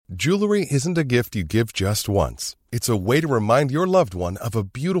Jewelry isn't a gift you give just once. It's a way to remind your loved one of a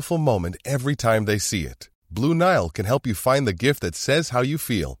beautiful moment every time they see it. Blue Nile can help you find the gift that says how you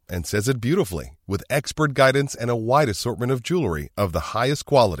feel and says it beautifully, with expert guidance and a wide assortment of jewelry of the highest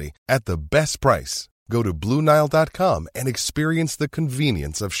quality at the best price. Go to BlueNile.com and experience the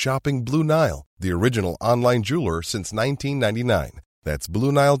convenience of shopping Blue Nile, the original online jeweler since 1999. That's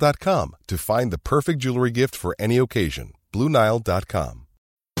BlueNile.com to find the perfect jewelry gift for any occasion. BlueNile.com.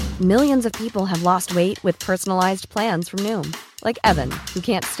 Millions of people have lost weight with personalized plans from Noom. Like Evan, who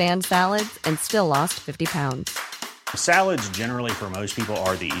can't stand salads and still lost 50 pounds. Salads generally for most people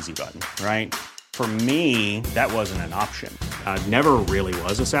are the easy button, right? For me, that wasn't an option. I never really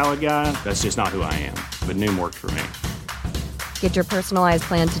was a salad guy. That's just not who I am. But Noom worked for me. Get your personalized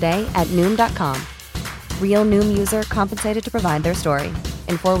plan today at Noom.com. Real Noom user compensated to provide their story.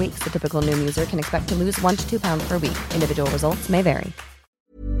 In 4 weeks, the typical Noom user can expect to lose 1 to 2 pounds per week. Individual results may vary.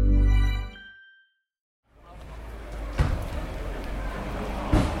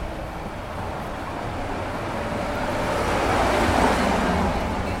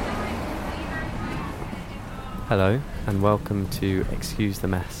 Hello and welcome to Excuse the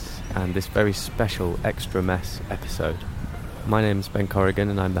Mess and this very special Extra Mess episode. My name is Ben Corrigan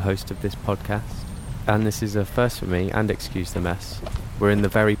and I'm the host of this podcast, and this is a first for me and Excuse the Mess. We're in the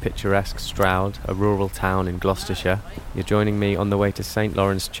very picturesque Stroud, a rural town in Gloucestershire. You're joining me on the way to St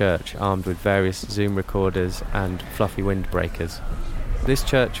Lawrence Church, armed with various Zoom recorders and fluffy windbreakers. This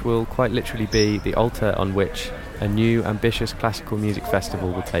church will quite literally be the altar on which a new ambitious classical music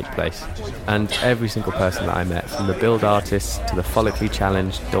festival will take place, and every single person that I met, from the build artists to the follically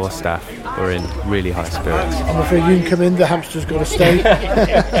challenged door staff, were in really high spirits. I'm afraid you can come in, the hamster's got to stay. Do you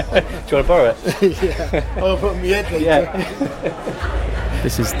want to borrow it? Yeah, I'll put my head later. Yeah.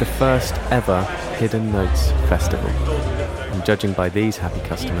 This is the first ever Hidden Notes Festival, and judging by these happy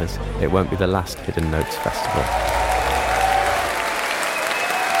customers, it won't be the last Hidden Notes Festival.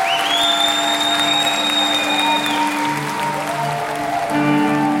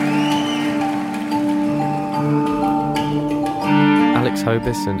 Alex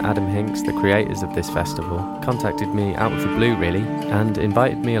Hobis and Adam Hinks, the creators of this festival, contacted me out of the blue really, and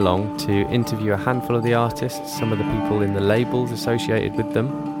invited me along to interview a handful of the artists, some of the people in the labels associated with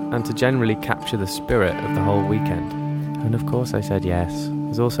them, and to generally capture the spirit of the whole weekend. And of course I said yes. I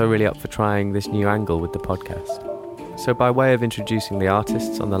was also really up for trying this new angle with the podcast. So by way of introducing the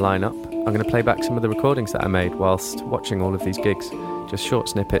artists on the lineup, I'm going to play back some of the recordings that I made whilst watching all of these gigs. Just short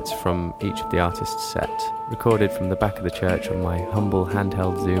snippets from each of the artists' set, recorded from the back of the church on my humble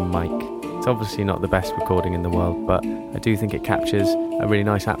handheld Zoom mic. It's obviously not the best recording in the world, but I do think it captures a really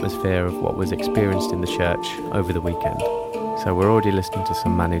nice atmosphere of what was experienced in the church over the weekend. So we're already listening to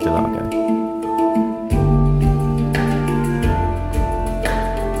some Manu Delago.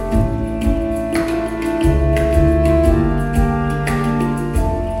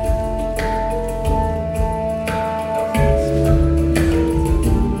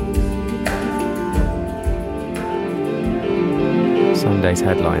 Sunday's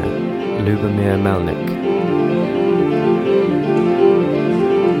headliner, Lubomir Melnik.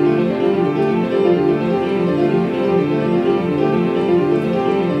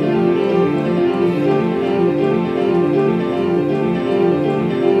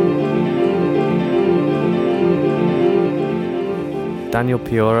 Daniel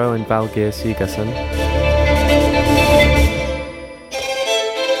Pioro and Valgeir Sigason.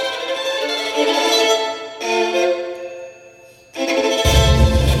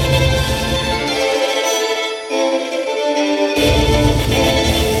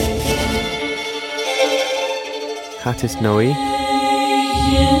 Hattis Noi.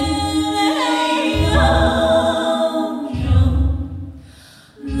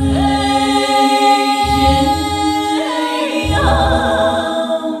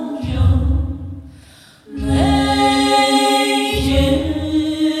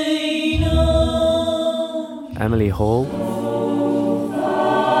 Emily Hall.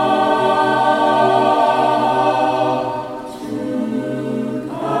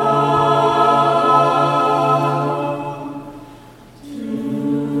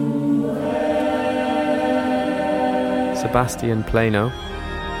 Sebastian Plano.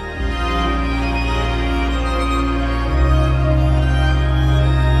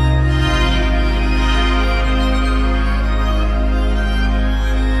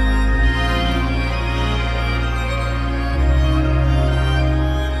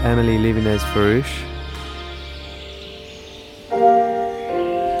 Emily Livinez Farouche.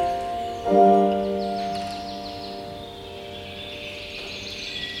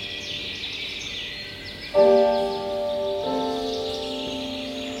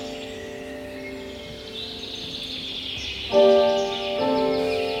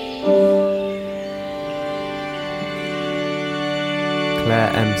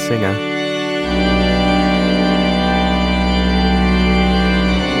 M. Singer.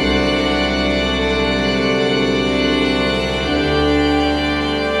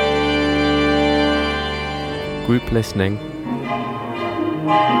 Group listening.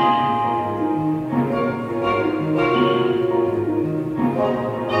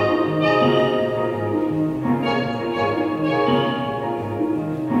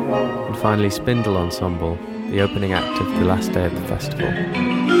 And finally Spindle Ensemble, the opening act of the last day of the festival.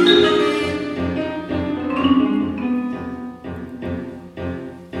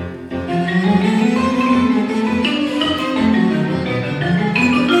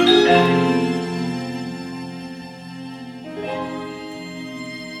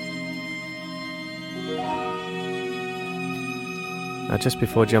 Now, just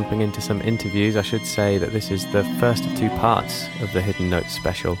before jumping into some interviews, I should say that this is the first of two parts of the Hidden Notes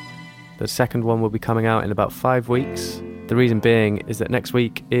special. The second one will be coming out in about 5 weeks. The reason being is that next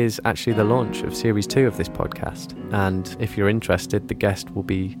week is actually the launch of Series 2 of this podcast. And if you're interested, the guest will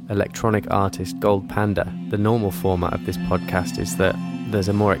be electronic artist Gold Panda. The normal format of this podcast is that there's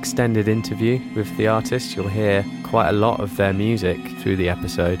a more extended interview with the artist. You'll hear quite a lot of their music through the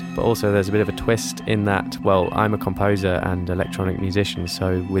episode, but also there's a bit of a twist in that, well, I'm a composer and electronic musician,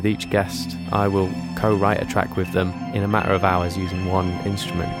 so with each guest I will co-write a track with them in a matter of hours using one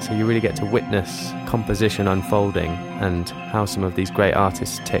instrument. So you really get to witness composition unfolding and how some of these great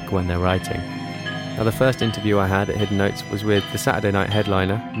artists tick when they're writing. Now, the first interview I had at Hidden Notes was with the Saturday night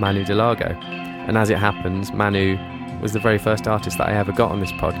headliner Manu Delago, and as it happens, Manu was the very first artist that I ever got on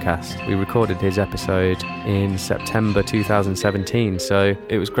this podcast. We recorded his episode in September 2017, so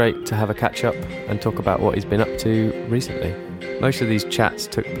it was great to have a catch up and talk about what he's been up to recently. Most of these chats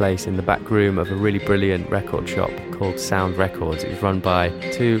took place in the back room of a really brilliant record shop called Sound Records. It was run by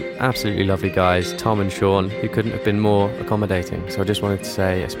two absolutely lovely guys, Tom and Sean, who couldn't have been more accommodating. So I just wanted to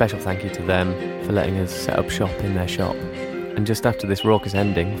say a special thank you to them for letting us set up shop in their shop. And just after this raucous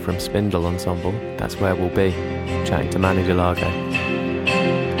ending from Spindle Ensemble, that's where we'll be, chatting to Manu Delago.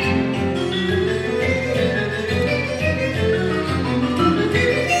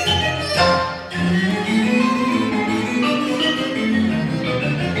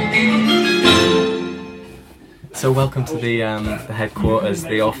 So welcome to the headquarters,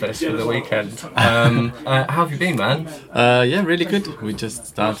 the office for the weekend. How have you been, man? Yeah, really good. We just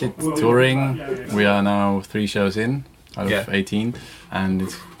started touring. We are now 3 shows in out of 18, and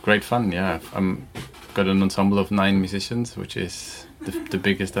it's great fun. Yeah, I'm got an ensemble of 9 musicians, which is the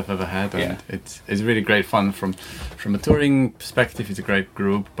biggest I've ever had, and it's really great fun. From a touring perspective, it's a great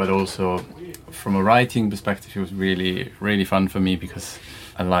group, but also from a writing perspective, it was really fun for me because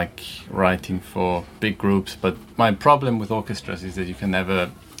I like writing for big groups. But my problem with orchestras is that you can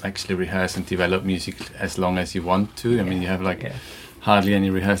never actually rehearse and develop music as long as you want to. I mean, you have hardly any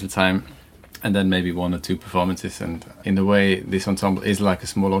rehearsal time, and then maybe 1 or 2 performances. And in a way, this ensemble is like a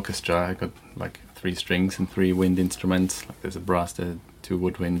small orchestra. I got like 3 strings and 3 wind instruments. Like there's a brass, there's 2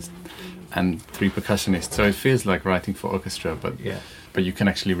 woodwinds, and 3 percussionists. So it feels like writing for orchestra, but you can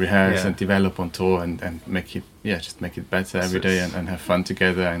actually rehearse and develop on tour and make it just make it better every day and have fun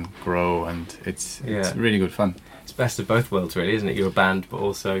together and grow. And it's really good fun. It's best of both worlds, really, isn't it? You're a band, but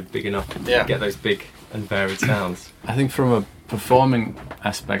also big enough to get those big and varied sounds. I think from a performing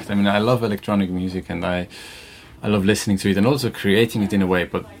aspect, I mean, I love electronic music and I love listening to it and also creating it in a way,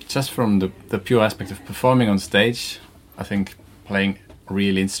 but just from the pure aspect of performing on stage, I think playing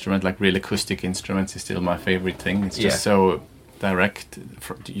real instrument, like real acoustic instruments, is still my favorite thing. It's just so direct.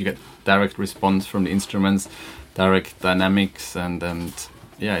 You get direct response from the instruments, direct dynamics, and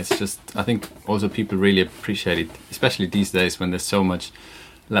it's just, I think also people really appreciate it, especially these days when there's so much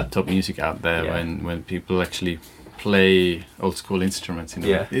laptop music out there, when people actually play old school instruments in a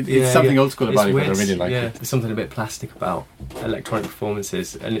way. It's something old school about it, but I really like it. There's something a bit plastic about electronic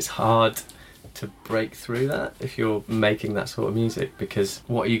performances, and it's hard to break through that if you're making that sort of music, because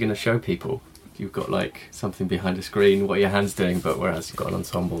what are you going to show people? You've got like something behind a screen, what are your hands doing? But whereas you've got an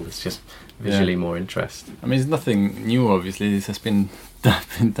ensemble, it's just visually more interest. I mean, it's nothing new, obviously. This has been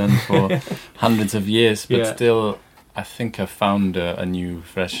done for hundreds of years, but still, I think I've found a new,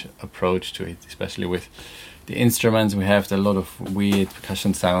 fresh approach to it, especially with the instruments. We have a lot of weird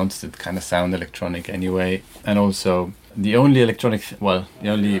percussion sounds that kind of sound electronic anyway, and also the only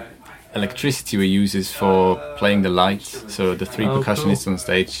electricity we use is for playing the lights. So the 3 percussionists on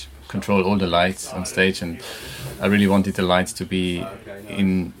stage control all the lights on stage, and I really wanted the lights to be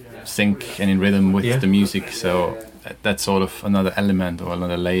in sync and in rhythm with the music. So that's sort of another element or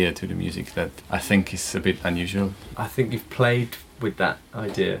another layer to the music that I think is a bit unusual. I think you've played with that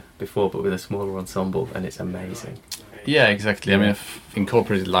idea before, but with a smaller ensemble, and it's amazing. Yeah, exactly. I mean, I've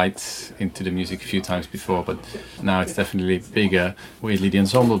incorporated lights into the music a few times before, but now it's definitely bigger. Weirdly, the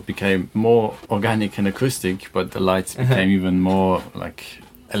ensemble became more organic and acoustic, but the lights became even more like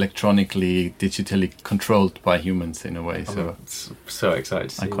electronically, digitally controlled by humans in a way. So so excited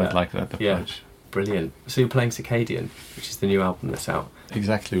to see I quite like that approach. Yeah. Brilliant. So you're playing Circadian, which is the new album that's out.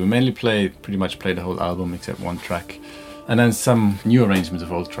 Exactly. We mainly pretty much play the whole album except one track. And then some new arrangements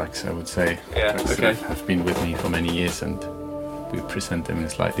of old tracks, I would say. Yeah, tracks okay. that have been with me for many years, and we present them in a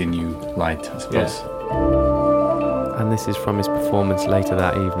slightly new light, I suppose. Yeah. And this is from his performance later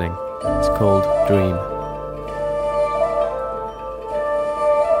that evening. It's called Dream.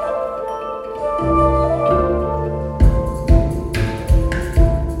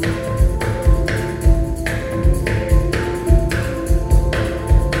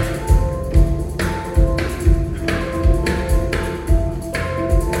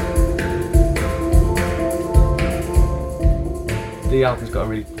 The album's got a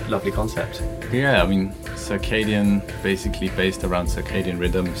really lovely concept. Yeah, I mean, circadian, basically based around circadian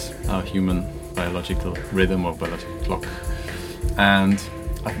rhythms, our human biological rhythm or biological clock. And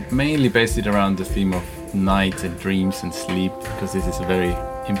I've mainly based it around the theme of night and dreams and sleep, because this is a very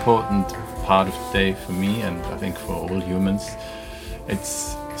important part of the day for me, and I think for all humans.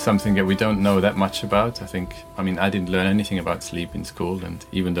 It's something that we don't know that much about. I didn't learn anything about sleep in school, and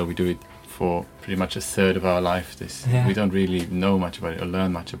even though we do it for pretty much a third of our life, we don't really know much about it or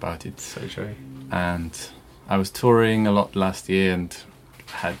learn much about it. So true. And I was touring a lot last year and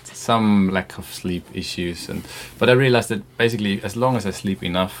had some lack of sleep issues, but I realized that basically as long as I sleep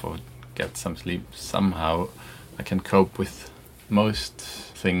enough or get some sleep somehow, I can cope with most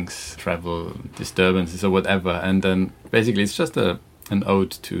things, travel, disturbances or whatever. And then basically it's just an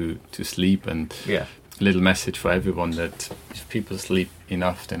ode to sleep, and a little message for everyone that if people sleep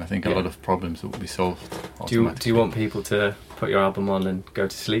enough, then I think a lot of problems will be solved automatically. Do you want people to put your album on and go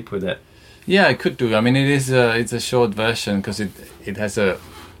to sleep with it? Yeah, I could do. I mean, it's a short version because it has a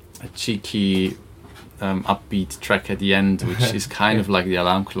cheeky upbeat track at the end, which is kind of like the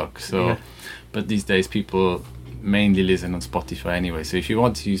alarm clock. So, but these days people mainly listen on Spotify anyway. So if you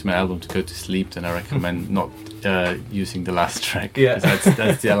want to use my album to go to sleep, then I recommend not using the last track. Yeah,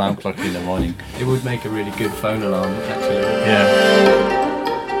 that's the alarm clock in the morning. It would make a really good phone alarm, actually. Yeah.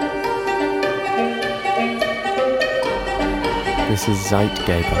 This is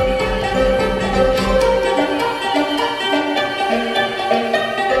Zeitgeber.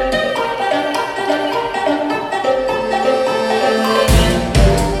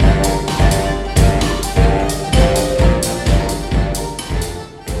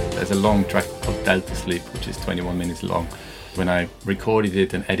 There's a long track called Delta Sleep, which is 21 minutes long. When I recorded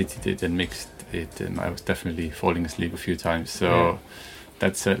it and edited it and mixed it, I was definitely falling asleep a few times. So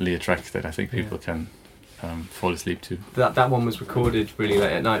that's certainly a track that I think people can fall asleep to. That one was recorded really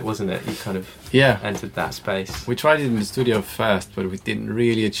late at night, wasn't it? You kind of entered that space. We tried it in the studio first, but we didn't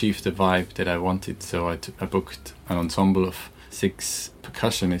really achieve the vibe that I wanted. So I booked an ensemble of 6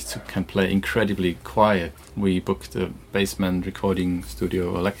 percussionists who can play incredibly quiet. We booked a basement recording studio,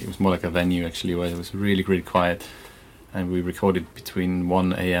 or it was more like a venue actually, where it was really, really quiet. And we recorded between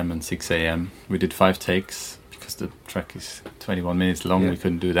 1 a.m. and 6 a.m. We did 5 takes because the track is 21 minutes long. We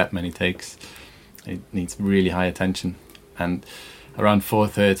couldn't do that many takes. It needs really high attention. And around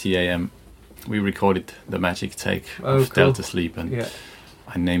 4:30 a.m. we recorded the magic take of Delta Sleep, and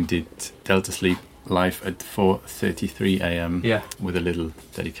I named it Delta Sleep live at 4:33 a.m. with a little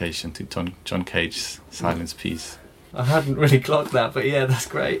dedication to John Cage's Silence piece. I hadn't really clocked that, but that's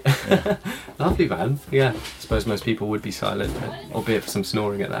great. Yeah. Lovely, man. Yeah, I suppose most people would be silent, albeit for some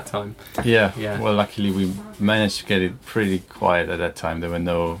snoring at that time. Yeah. Well, luckily we managed to get it pretty quiet at that time. There were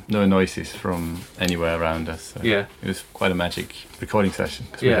no noises from anywhere around us. So it was quite a magic recording session,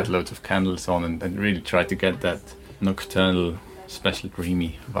 because we had loads of candles on and really tried to get that nocturnal, special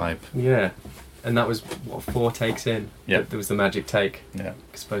dreamy vibe. Yeah. And that was, 4 takes in? Yeah. There was the magic take. Yeah.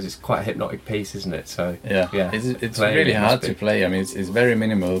 I suppose it's quite a hypnotic piece, isn't it? So it's really hard to play. I mean, it's very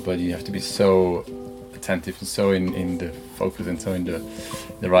minimal, but you have to be so attentive and so in the focus and so in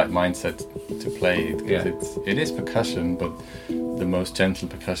the right mindset to play it. Because it is percussion, but the most gentle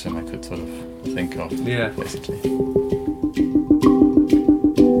percussion I could sort of think of, basically.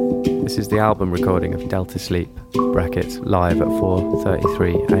 This is the album recording of Delta Sleep, brackets, live at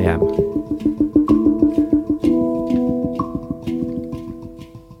 4:33 a.m.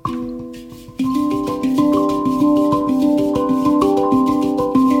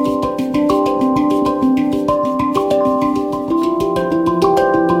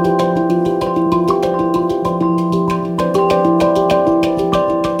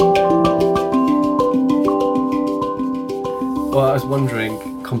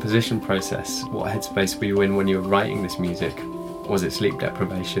 composition process? What headspace were you in when you were writing this music? Was it sleep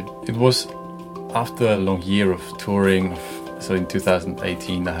deprivation? It was after a long year of touring. So in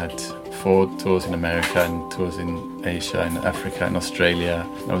 2018 I had 4 tours in America and tours in Asia and Africa and Australia.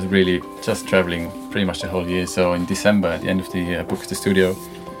 I was really just traveling pretty much the whole year. So in December, at the end of the year, I booked the studio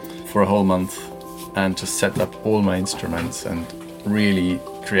for a whole month and just set up all my instruments and really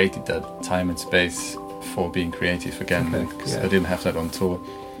created that time and space for being creative again, because I didn't have that on tour.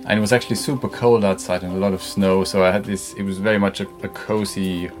 And it was actually super cold outside and a lot of snow, so I had this, it was very much a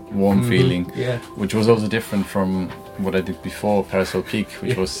cozy, warm feeling, which was also different from what I did before, Parasol Peak,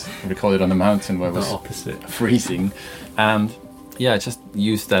 which was recorded on a mountain where it was opposite. Freezing. And I just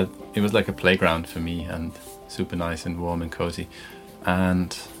used that, it was like a playground for me and super nice and warm and cozy.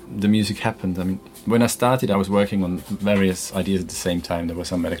 And the music happened. I mean, when I started, I was working on various ideas at the same time. There were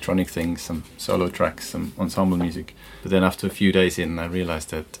some electronic things, some solo tracks, some ensemble music. But then after a few days in, I realized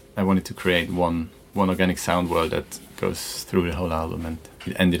that I wanted to create one organic sound world that goes through the whole album, and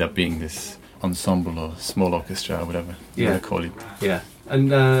it ended up being this ensemble or small orchestra or whatever you want to call it. Yeah, and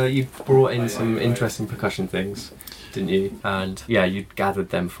you brought in some interesting percussion things, didn't you? And you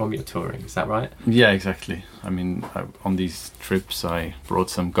gathered them from your touring, is that right? Yeah, exactly. I mean, on these trips I brought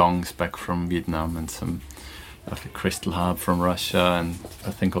some gongs back from Vietnam and some like a crystal harp from Russia and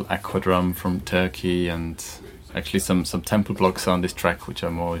a thing called aquadrum from Turkey, and actually some temple blocks on this track which are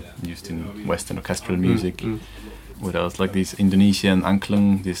more used in Western orchestral music. What else? Like these Indonesian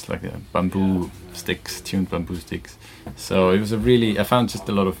angklung, these like bamboo sticks, tuned bamboo sticks. So it was I found just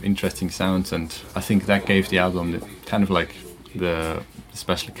a lot of interesting sounds, and I think that gave the album kind of like the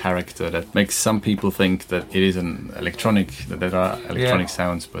special character that makes some people think that it is that there are electronic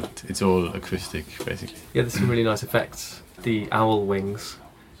sounds, but it's all acoustic basically. Yeah, there's some really nice effects. The owl wings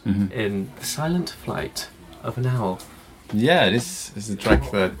in The Silent Flight of an Owl. Yeah, this is a track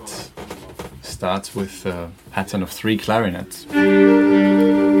that starts with a pattern of 3 clarinets.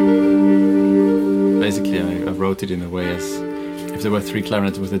 Basically, I wrote it in a way as if there were 3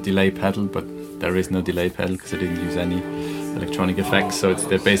 clarinets with a delay pedal, but there is no delay pedal because I didn't use any electronic effects, so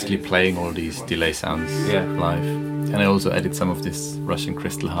they're basically playing all these delay sounds live. And I also added some of this Russian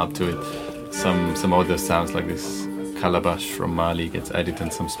crystal harp to it. Some other sounds like this calabash from Mali gets added,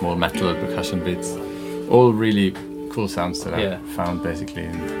 and some small metal percussion bits. All really cool sounds that I found basically,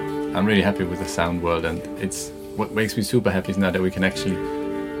 and I'm really happy with the sound world, and it's what makes me super happy is now that we can actually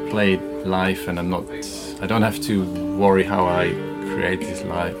play it live, and I don't have to worry how I create this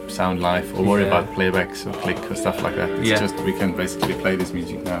sound live or worry about playbacks or click or stuff like that. It's just we can basically play this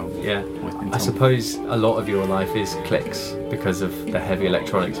music now. I suppose a lot of your life is clicks because of the heavy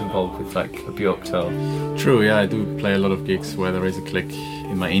electronics involved with like a Bjorktal. True, I do play a lot of gigs where there is a click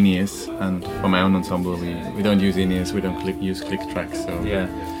in my in-ears, and for my own ensemble we don't use in-ears, we don't use click tracks, so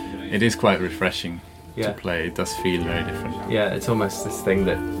it is quite refreshing to play. It does feel very different. Yeah, it's almost this thing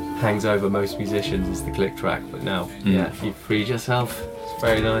that hangs over most musicians is the click track, but now you've freed yourself. It's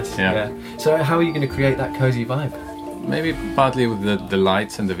very nice. So how are you going to create that cozy vibe? Maybe partly with the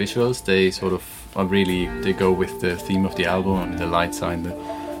lights and the visuals. They sort of they go with the theme of the album, and the lights are in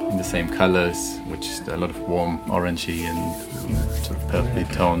the same colours, which is a lot of warm orangey and sort of purpley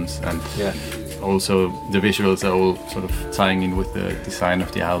tones, and also the visuals are all sort of tying in with the design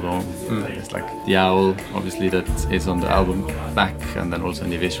of the album. It's like the owl obviously that is on the album back, and then also in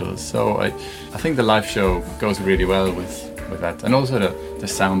the visuals. So I think the live show goes really well with that, and also the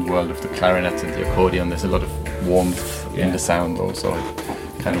sound world of the clarinets and the accordion. There's a lot of warmth in the sound also.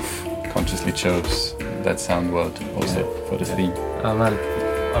 I kind of consciously chose that sound world also for the theme. Oh man,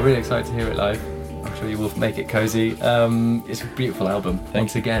 I'm really excited to hear it live. I'm sure you will make it cozy. It's a beautiful album.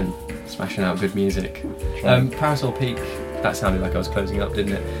 Once again, smashing out good music. Parasol Peak, that sounded like I was closing up,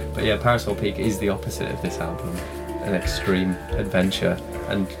 didn't it? But yeah, Parasol Peak is the opposite of this album. An extreme adventure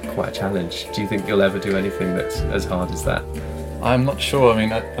and quite a challenge. Do you think you'll ever do anything that's as hard as that? I'm not sure. I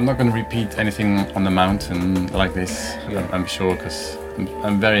mean, I'm not going to repeat anything on the mountain like this, I'm sure, because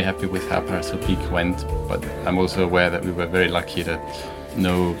I'm very happy with how Parasol Peak went, but I'm also aware that we were very lucky that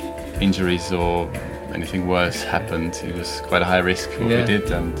no injuries or anything worse happened. It was quite a high risk what we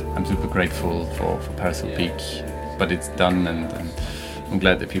did, and I'm super grateful for Parasol Peak, but it's done, and I'm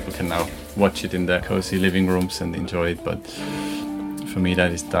glad that people can now watch it in their cozy living rooms and enjoy it, but for me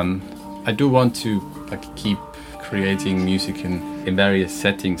that is done. I do want to keep creating music in various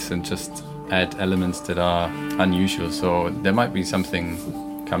settings and just add elements that are unusual, so there might be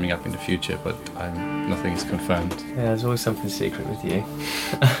something coming up in the future, but nothing is confirmed. Yeah, there's always something secret with you.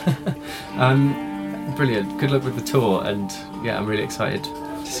 Brilliant, good luck with the tour, and I'm really excited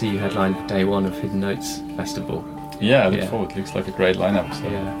to see you headline day 1 of Hidden Notes Festival. Yeah, I look forward. Looks like a great lineup. So.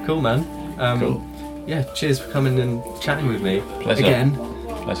 Yeah, cool, man. Cool. Yeah, cheers for coming and chatting with me. Pleasure. Again.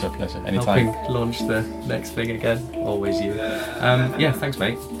 Pleasure. Anytime. Helping launch the next thing again. Always you. Yeah, thanks,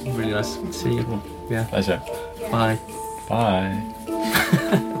 mate. Really nice to see you. Yeah. Pleasure. Bye.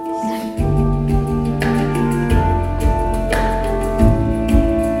 Bye.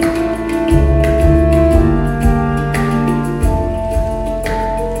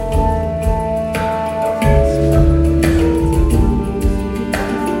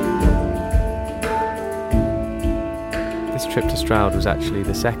 Trip to Stroud was actually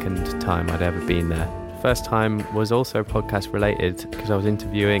the second time I'd ever been there. First time was also podcast related because I was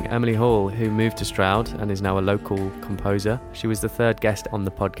interviewing Emily Hall, who moved to Stroud and is now a local composer. She was the third guest on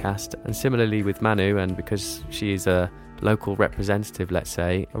the podcast, and similarly with Manu, and because she is a local representative, let's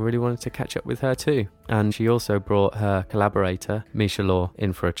say, I really wanted to catch up with her too. And she also brought her collaborator, Misha Law,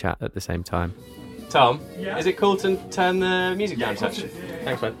 in for a chat at the same time. Tom, is it cool to turn the music down a touch?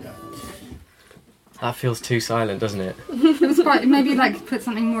 Thanks, man. That feels too silent, doesn't it? It's quite, maybe like put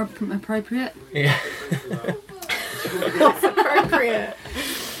something more appropriate. Yeah. What's appropriate?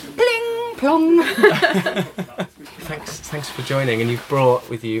 Bling plong. Thanks for joining, and you've brought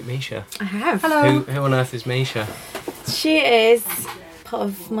with you Misha. I have. Hello. Who on earth is Misha? She is part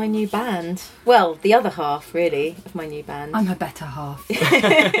of my new band. Well, the other half, really, of my new band. I'm her better half.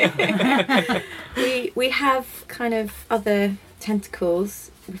 We have kind of other tentacles.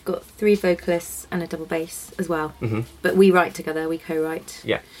 We've got 3 vocalists and a double bass as well. Mm-hmm. But we write together, we co-write.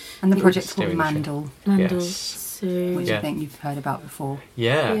 Yeah. And the project's called Mandel. Mandel. Yes. So... Which I think you've heard about before.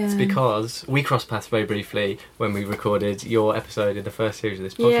 Yeah, it's because we crossed paths very briefly when we recorded your episode in the first series of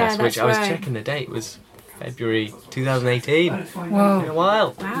this podcast, Yeah, which I was right. checking the date was February 2018. Whoa. Been a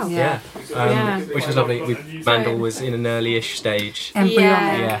while. Wow. Yeah. Yeah. Which was lovely. Mandel was in an early-ish stage.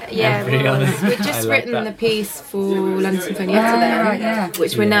 Embryonic. Yeah, embryonic. We've just written the piece for London Symphony Yesterday, right, yeah.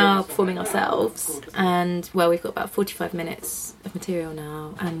 which we're now performing ourselves. And, well, we've got about 45 minutes of material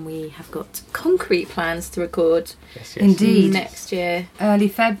now, and we have got concrete plans to record Yes. Indeed. next year.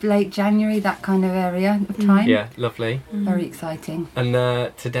 Early Feb, late January, that kind of area of time. Yeah, lovely. Very exciting. And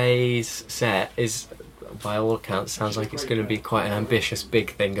today's set is, by all accounts, sounds like it's going to be quite an ambitious,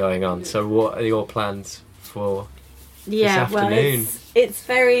 big thing going on. So what are your plans for this afternoon? Well, it's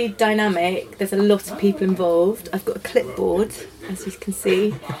very dynamic. There's a lot of people involved. I've got a clipboard, as you can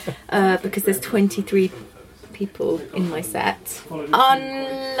see, because there's 23 people in my set.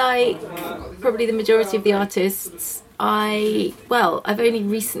 Unlike probably the majority of the artists, I've only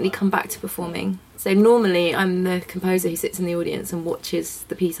recently come back to performing. So normally I'm the composer who sits in the audience and watches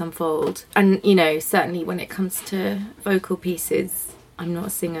the piece unfold. And, you know, certainly when it comes to vocal pieces, I'm not a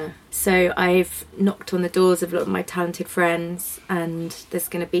singer. So I've knocked on the doors of a lot of my talented friends, and there's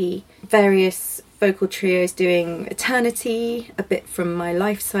going to be various vocal trios doing Eternity, a bit from my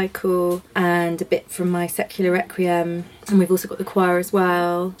Life Cycle, and a bit from my Secular Requiem. And we've also got the choir as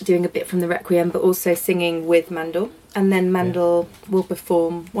well, doing a bit from the Requiem, but also singing with Mandel. And then Mandel will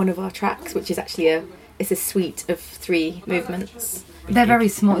perform one of our tracks, which is actually it's a suite of 3 movements. They're very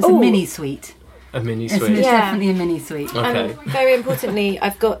small. It's a mini suite. A mini It's suite. definitely a mini suite. Okay. And very importantly,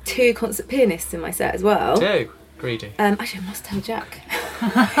 I've got 2 concert pianists in my set as well. 2. Greedy. Actually, I must tell Jack.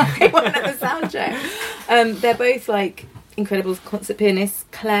 He wasn't at the sound check. They're both like incredible concert pianists.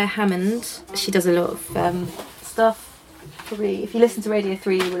 Claire Hammond, she does a lot of stuff. Probably, if you listen to Radio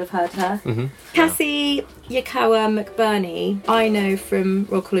 3, you would have heard her. Mm-hmm. Cassie Yakawa McBurney, I know from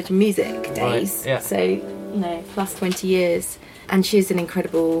Royal College of Music days. Right, yeah. So, you know, plus 20 years. And she's an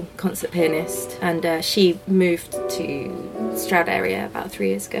incredible concert pianist, and she moved to Stroud area about 3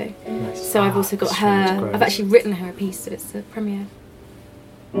 years ago. Nice. So I've also got her. I've actually written her a piece, so it's a premiere.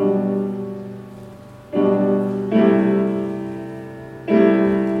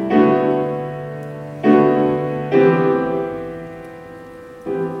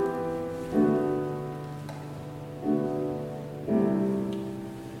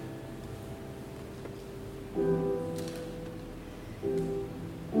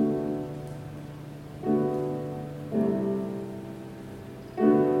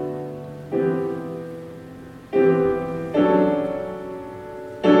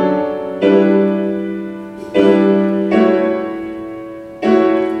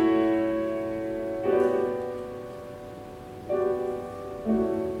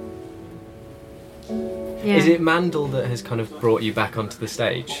 Is it Mandel that has kind of brought you back onto the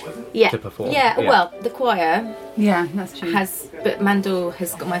stage to perform? Yeah, well, the choir Yeah, that's true. but Mandel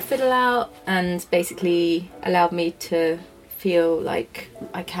has got my fiddle out and basically allowed me to feel like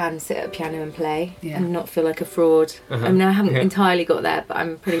I can sit at a piano and play and not feel like a fraud. I mean, I haven't entirely got there, but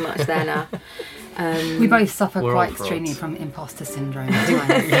I'm pretty much there now. We both suffer We're quite all extremely frauds. from imposter syndrome at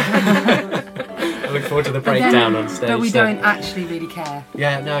times. I look forward to the breakdown on stage. But we so- don't actually really care.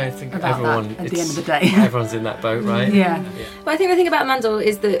 Yeah, no, I think about everyone... that at the it's- end of the day. Everyone's in that boat, right? Yeah. But I think the thing about Mandel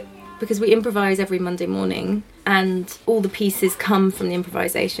is that because we improvise every Monday morning and all the pieces come from the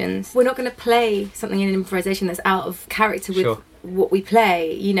improvisations, we're not going to play something in an improvisation that's out of character with Sure. what we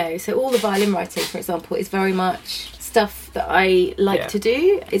play, you know. So all the violin writing, for example, is very much stuff that I like Yeah. to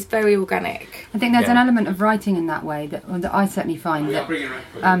do. It's very organic. I think there's Yeah. an element of writing in that way that I certainly find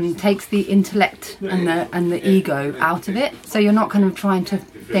that takes the intellect and the ego out of it. So you're not kind of trying to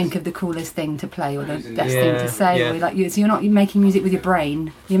think of the coolest thing to play or the best thing to say. Yeah. Or so you're not making music with your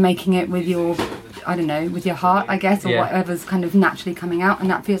brain. You're making it with your, I don't know, with your heart, I guess, or Yeah. whatever's kind of naturally coming out. And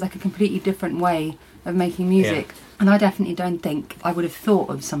that feels like a completely different way of making music. And I definitely don't think I would have thought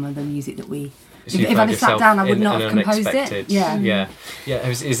of some of the music that we... So you if I'd found have sat yourself down, I would in not an have composed it. unexpected- Yeah.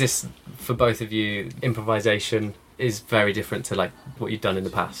 Is this, for both of you, improvisation is very different to like what you've done in the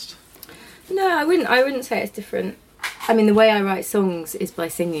past? No, I wouldn't say it's different. I mean, the way I write songs is by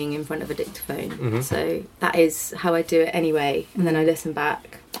singing in front of a dictaphone. So that is how I do it anyway. And then I listen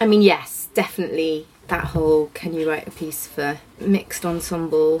back. I mean, yes, definitely that whole can you write a piece for mixed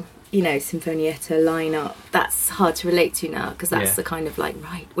ensemble, you know, sinfonietta lineup, that's hard to relate to now because that's the kind of like,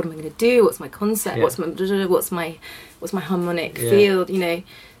 right, what am I going to do? What's my concept? Yeah. What's my harmonic field? You know,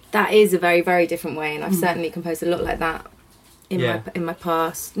 that is a very, very different way. And I've certainly composed a lot like that in my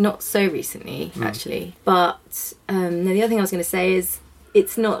past, not so recently actually. But the other thing I was going to say is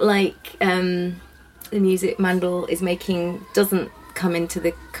it's not like the music Mandel is making doesn't come into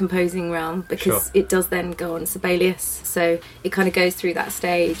the composing realm because it does then go on Sibelius, so it kind of goes through that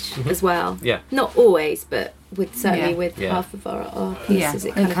stage as well. Not always, but with half of our pieces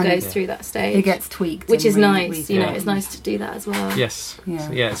it kind of goes through that stage. It gets tweaked, which is nice. re- It's nice to do that as well. Yes. Yeah.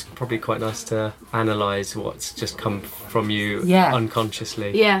 So, it's probably quite nice to analyse what's just come from you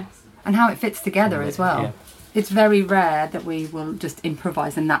unconsciously. Yeah. And how it fits together as well. Yeah. It's very rare that we will just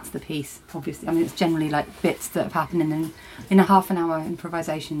improvise and that's the piece, obviously. I mean, it's generally like bits that have happened in a half an hour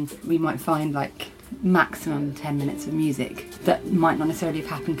improvisation. We might find like maximum 10 minutes of music that might not necessarily have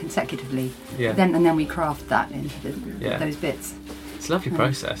happened consecutively. Yeah. And then we craft that into those bits. It's a lovely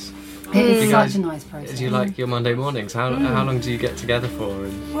process. It is You such guys- a nice process. Do you like your Monday mornings? How long do you get together for?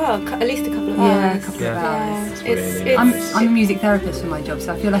 And Well, at least a couple of Yeah, hours. a couple of hours. really I'm a music therapist for my job,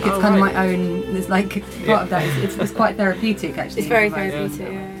 so I feel like it's kind of my own. There's like part of that. It's quite therapeutic actually. It's very improvising.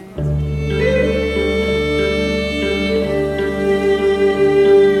 therapeutic. Yeah.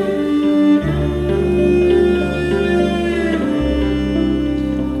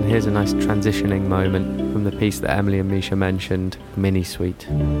 And here's a nice transitioning moment from the piece that Emily and Misha mentioned, Mini Suite.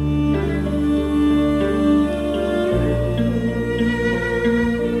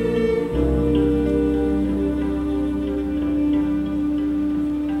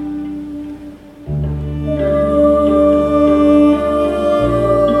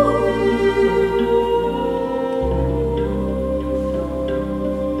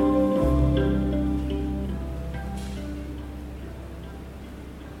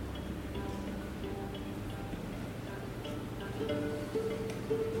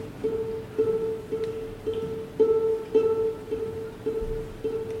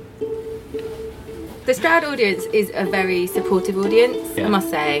 The Stroud audience is a very supportive audience, Yeah. I must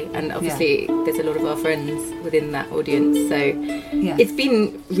say, and obviously there's a lot of our friends within that audience, so it's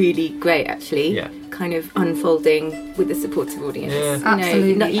been really great actually. Yeah. Kind of unfolding with the supportive audience. Yeah. You know,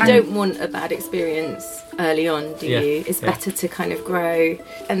 Absolutely. you And- don't want a bad experience early on, do Yeah. you? It's Yeah. better to kind of grow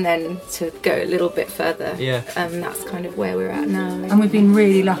and then to go a little bit further. Yeah. That's kind of where we're at now. And we've been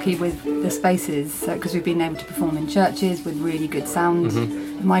really lucky with the spaces because we've been able to perform in churches with really good sound.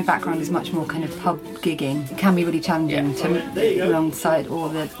 My background is much more kind of pub gigging. It can be really challenging to alongside all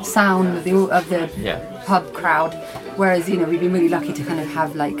the sound of the pub crowd. Whereas we've been really lucky to kind of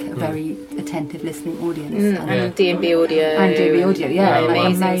have like a very attentive listening audience. And D&B audio. And D&B audio, and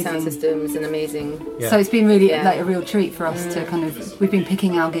like amazing sound systems and amazing. So it's been really like a real treat for us to kind of. We've been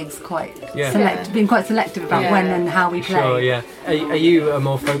picking our gigs quite being quite selective about when and how we play. Sure, yeah. Are you a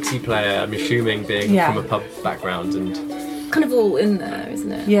more folksy player? I'm assuming, being from a pub background and. Kind of all in there,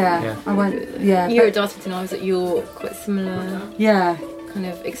 isn't it? Yeah. I went. Yeah. You were at Dartington, I was at York, quite similar. Yeah. Kind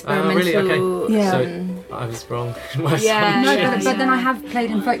of experimental. Really? Okay. Yeah. So I was wrong. My Yeah. No, assumption. but then I have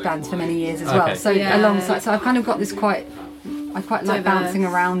played in folk bands for many years as well. Okay. So alongside, so I've kind of got this I quite like Diverse. bouncing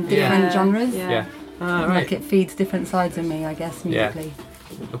around different genres. Yeah. Ah, right. Like it feeds different sides of me, I guess, musically.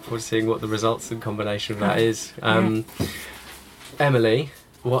 Look forward to seeing what the results and combination of that is. Emily,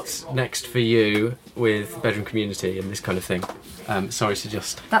 what's next for you with Bedroom Community and this kind of thing? Sorry to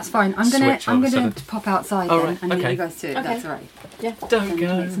just... That's fine. I'm gonna pop outside then and leave you guys to it. Okay. That's all right. Yeah. Don't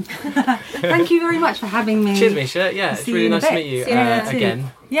go. Thank you very much for having me. Cheers, Misha. Yeah, it's really nice to meet you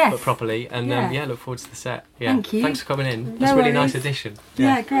again. Yes. But properly. And look forward to the set. Yeah. Thank you. Thanks for coming in. No It's a really worries. nice addition.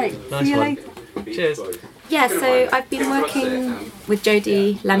 Yeah, great. Nice See you one. later. Cheers. Yeah, so I've been working with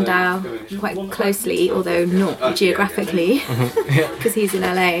Jody Landau quite closely, although not geographically, because he's in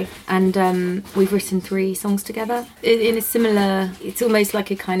LA. And we've written 3 songs together in a similar, it's almost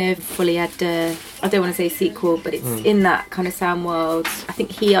like a kind of fully I don't want to say sequel, but it's in that kind of sound world. I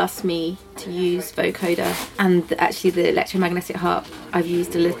think he asked me to use vocoder, and actually the electromagnetic harp I've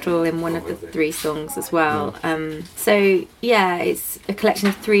used a little in one of the 3 songs as well. So yeah, it's a collection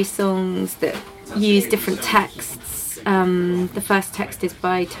of 3 songs that use different texts. The first text is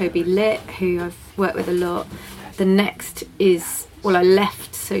by Toby Litt, who I've worked with a lot. The next is, well, I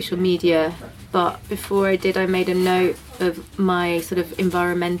left social media, but before I did, I made a note of my sort of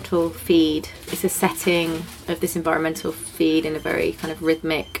environmental feed. It's a setting of this environmental feed in a very kind of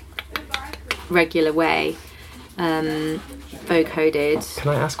rhythmic, regular way, vocoded. Can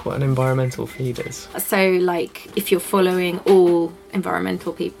I ask what an environmental feed is? So, like, if you're following all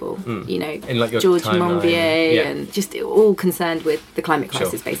environmental people, you know, in like your George timeline. Monbiot and just all concerned with the climate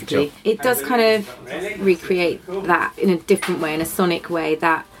crisis, basically. Sure. It does kind of recreate that in a different way, in a sonic way,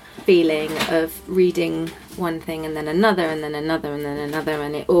 that feeling of reading one thing and then another and then another and then another,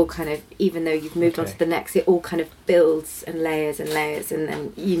 and it all kind of, even though you've moved on to the next, it all kind of builds and layers, and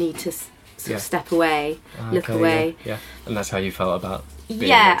then you need to sort of step away, look away. Yeah. And that's how you felt about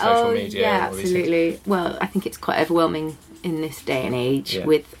being on social media. Yeah, and all these things. absolutely. Well, I think it's quite overwhelming in this day and age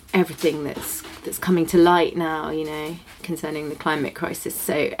with everything that's coming to light now, you know, concerning the climate crisis.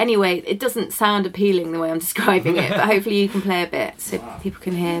 So anyway, it doesn't sound appealing the way I'm describing it, but hopefully you can play a bit so people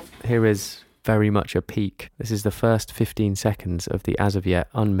can hear. Here is very much a peek. This is the first 15 seconds of the as of yet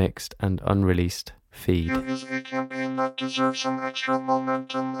unmixed and unreleased feed. Is a campaign that deserves some extra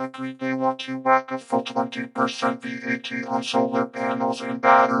momentum. Agreed, they want to whack a full 20% VAT on solar panels and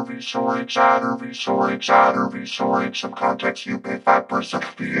battery storage. Some context, you pay 5%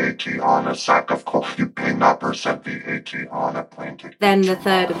 VAT on a sack of coal. You pay 9% VAT on a plane ticket. Then the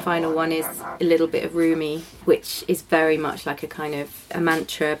third and final one is a little bit of Rumi, which is very much like a kind of a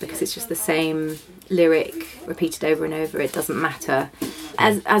mantra, because it's just the same lyric repeated over and over. It doesn't matter.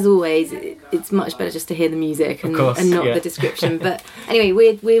 As always, it's much better just to hear the music and not the description. But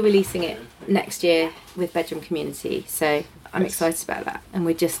anyway, we're releasing it next year with Bedroom Community, so I'm excited about that. And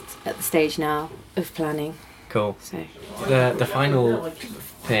we're just at the stage now of planning. Cool. So the final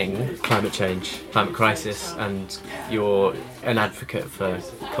thing, climate change, climate crisis, and you're an advocate for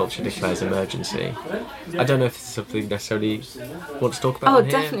Culture Declares Emergency. I don't know if it's something you necessarily want to talk about. Oh,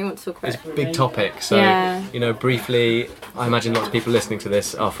 definitely want to talk about it. It's a big topic, so you know, briefly, I imagine lots of people listening to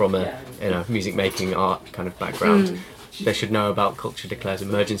this are from a music making, art kind of background. They should know about Culture Declares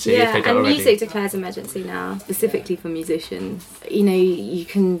Emergency if they don't already. Music declares emergency now, specifically for musicians. You know, you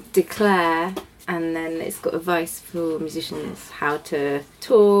can declare, and then it's got advice for musicians how to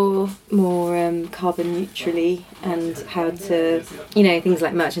tour more carbon neutrally, and how to, you know, things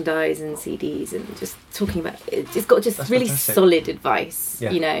like merchandise and CDs, and just talking about it. It's got just really solid advice,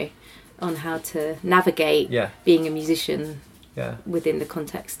 you know, on how to navigate being a musician within the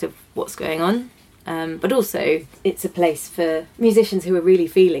context of what's going on. But also, it's a place for musicians who are really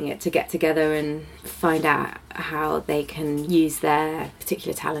feeling it to get together and find out how they can use their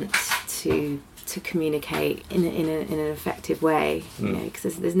particular talents to communicate in an effective way. You know,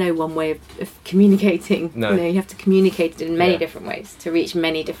 because there's no one way of communicating. No. You know, you have to communicate it in many different ways to reach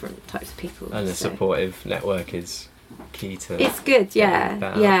many different types of people. And a supportive network is key to. It's good,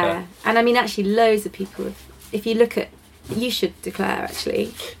 yeah. And I mean, actually, loads of people. If you look at. You should declare,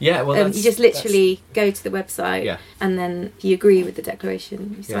 actually. Yeah, well, you just literally go to the website, and then if you agree with the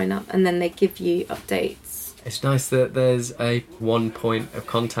declaration, you sign up, and then they give you updates. It's nice that there's one point of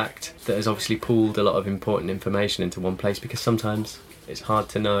contact that has obviously pooled a lot of important information into one place, because sometimes it's hard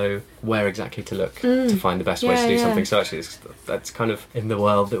to know where exactly to look to find the best way to do something. So actually, that's kind of, in the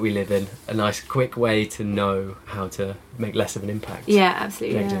world that we live in, a nice quick way to know how to make less of an impact. Yeah,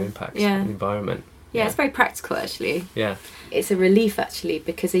 absolutely. Negative impacts on the environment. Yeah, it's very practical, actually. Yeah. It's a relief, actually,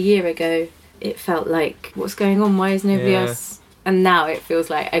 because a year ago it felt like, what's going on? Why is nobody else? And now it feels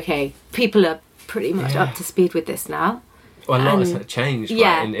like, okay, people are pretty much up to speed with this now. Well, a lot has changed in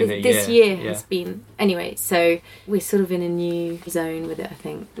a year. This year has been... Anyway, so we're sort of in a new zone with it, I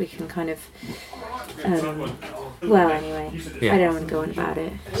think. We can kind of... well, anyway, I don't want to go on about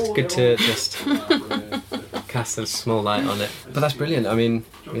it. It's good to just cast a small light on it. But that's brilliant. I mean,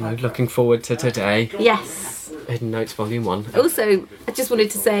 looking forward to today. Yes. Hidden Notes Volume 1. Also, I just wanted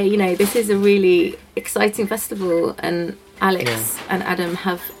to say, this is a really exciting festival, and Alex and Adam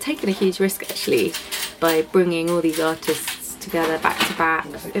have taken a huge risk actually by bringing all these artists together back to back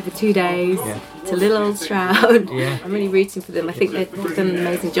over 2 days to little old Stroud. I'm really rooting for them. I think they've done an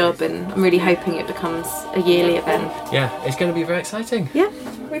amazing job, and I'm really hoping it becomes a yearly event. Yeah, it's going to be very exciting. Yeah,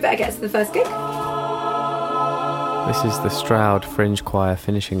 we better get to the first gig. This is the Stroud Fringe Choir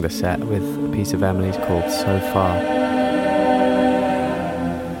finishing the set with a piece of Emily's called So Far.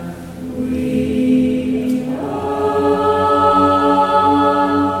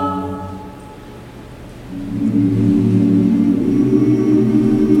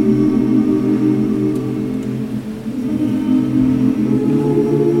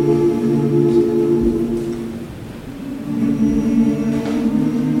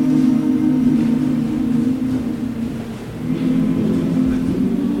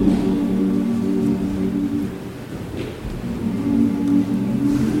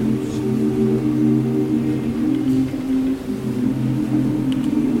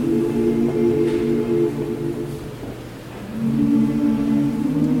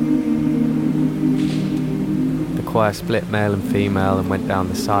 Choir split male and female and went down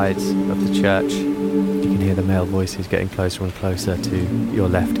the sides of the church. You can hear the male voices getting closer and closer to your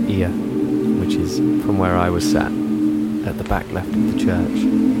left ear, which is from where I was sat at the back left of the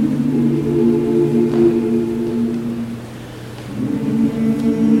church.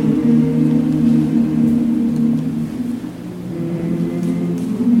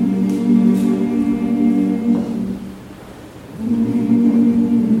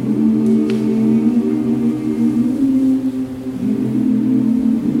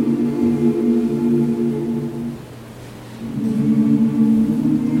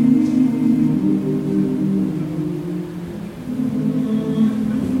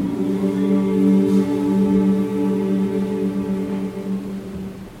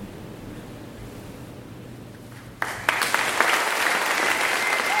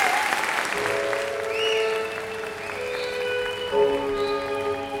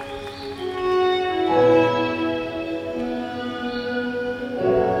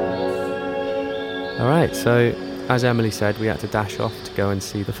 Alright, so as Emily said, we had to dash off to go and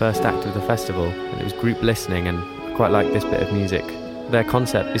see the first act of the festival, and it was group listening, and I quite like this bit of music. Their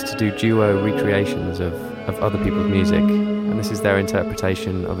concept is to do duo recreations of other people's music, and this is their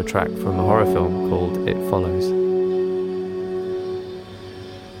interpretation of a track from a horror film called It Follows.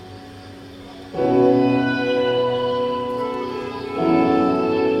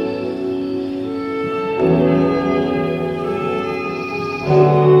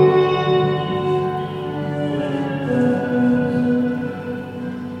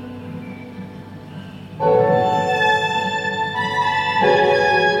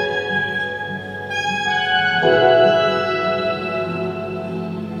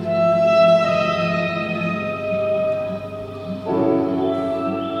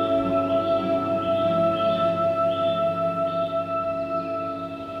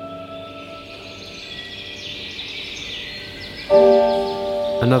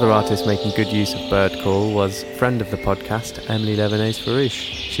 Another artist making good use of bird call was friend of the podcast, Emily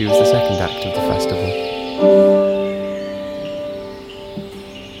Levenaise-Farouche. She was the second act of the festival.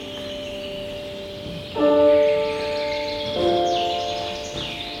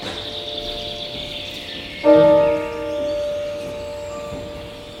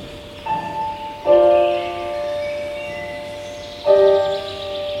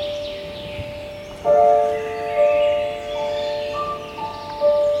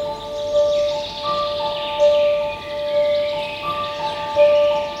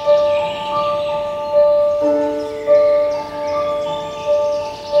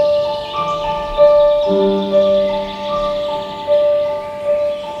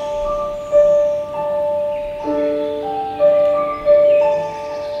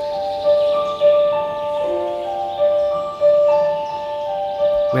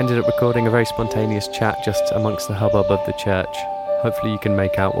 We ended up recording a very spontaneous chat just amongst the hubbub of the church. Hopefully you can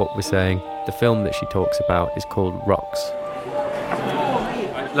make out what we're saying. The film that she talks about is called Rocks.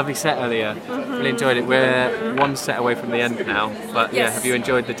 Lovely set earlier. Really enjoyed it. We're one set away from the end now, but yeah, have you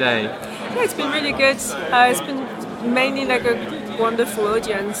enjoyed the day? Yeah, it's been really good. It's been mainly like a wonderful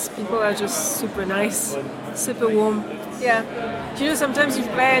audience. People are just super nice, super warm. Yeah. You know, sometimes you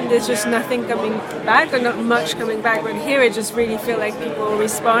play and there's just nothing coming back or not much coming back, but here I just really feel like people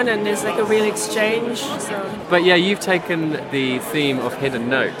respond and there's like a real exchange. So. But yeah, you've taken the theme of hidden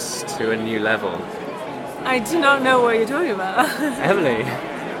notes to a new level. I do not know what you're talking about. Emily.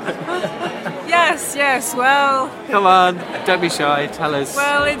 Yes, well... Come on, don't be shy, tell us.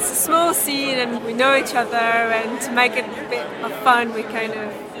 Well, it's a small scene and we know each other, and to make it a bit of fun, we kind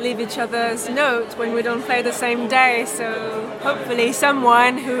of leave each other's note when we don't play the same day, so hopefully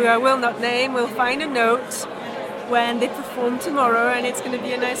someone who I will not name will find a note when they perform tomorrow, and it's going to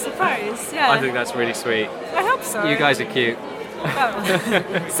be a nice surprise. Yeah. I think that's really sweet. I hope so. You guys are cute.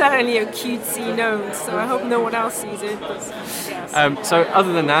 Well, certainly a cutesy note, so I hope no one else sees it. But, yes. So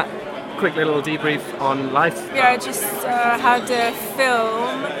other than that, quick little debrief on life. Yeah, I just had a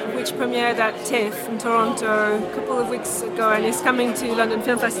film which premiered at TIFF in Toronto a couple of weeks ago, and is coming to London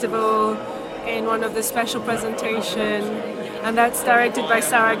Film Festival in one of the special presentations, and that's directed by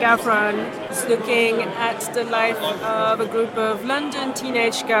Sarah Gavran. It's looking at the life of a group of London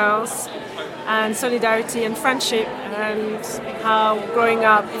teenage girls and solidarity and friendship, and how growing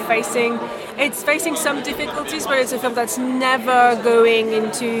up facing some difficulties, but it's a film that's never going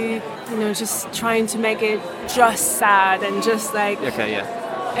into, just trying to make it just sad and just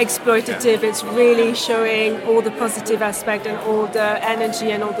exploitative. It's really showing all the positive aspect and all the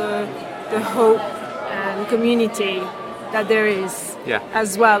energy and all the hope and community that there is,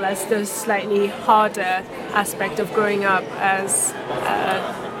 as well as the slightly harder aspect of growing up as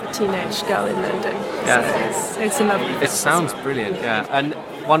a teenage girl in London. Yeah. So it's a lovely film. It sounds brilliant, yeah. And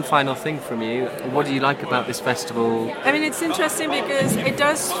one final thing from you, what do you like about this festival? I mean, it's interesting because it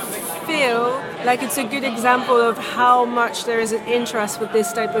does feel like it's a good example of how much there is an interest with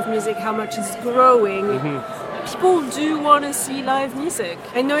this type of music, how much it's growing. Mm-hmm. People do want to see live music.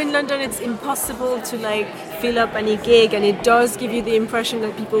 I know in London it's impossible to fill up any gig, and it does give you the impression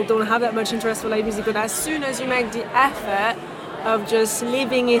that people don't have that much interest for live music, but as soon as you make the effort of just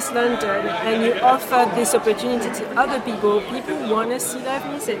living East London and you offer this opportunity to other people want to see live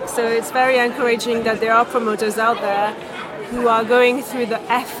music. So it's very encouraging that there are promoters out there who are going through the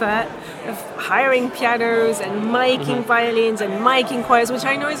effort of hiring pianos and miking violins and miking choirs, which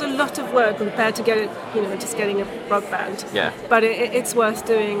I know is a lot of work compared to just getting a rock band. Yeah. But it's worth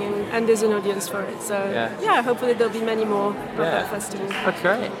doing, and there's an audience for it. So hopefully there'll be many more of that festival.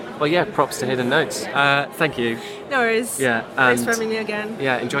 Okay. Well, props to Hidden Notes. Thank you. No worries. Yeah. Thanks for having me again.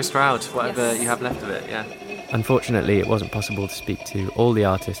 Yeah, enjoy Stroud, whatever you have left of it, yeah. Unfortunately, it wasn't possible to speak to all the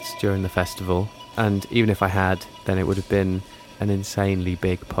artists during the festival, and even if I had, then it would have been an insanely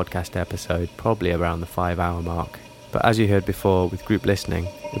big podcast episode, probably around the 5-hour mark. But as you heard before with group listening,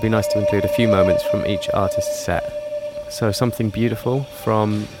 it'd be nice to include a few moments from each artist's set. So Something Beautiful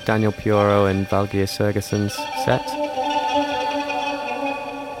from Daniel Pioro and Valgeir Sergeson's set.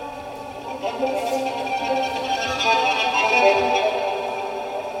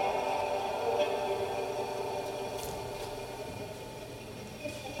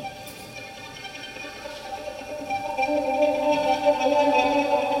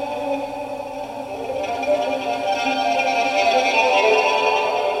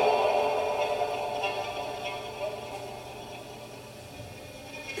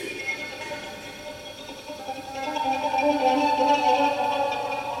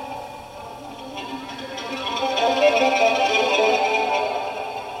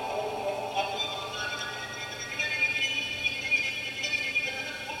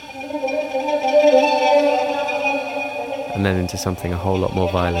 And then into something a whole lot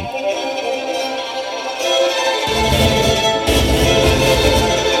more violent.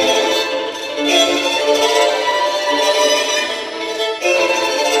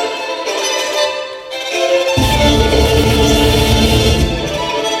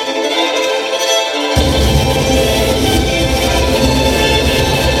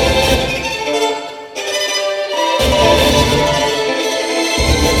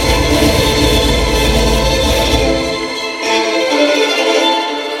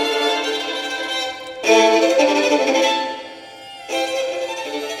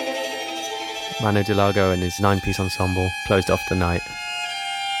 Manu Dilago and his 9-piece ensemble closed off the night.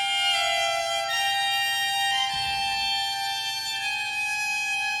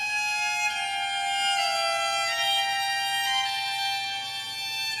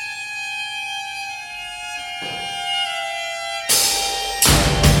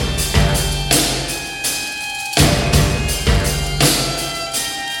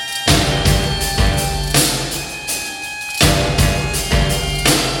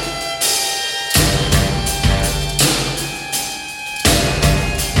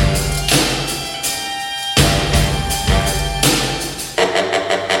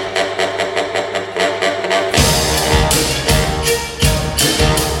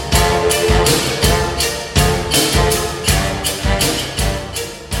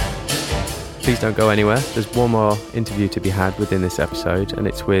 please don't go anywhere. There's one more interview to be had within this episode, and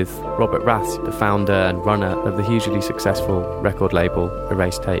it's with Robert Rath, the founder and runner of the hugely successful record label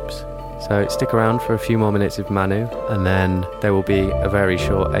Erased Tapes. So stick around for a few more minutes of Manu, and then there will be a very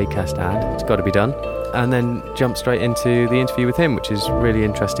short Acast ad. It's got to be done. And then jump straight into the interview with him, which is really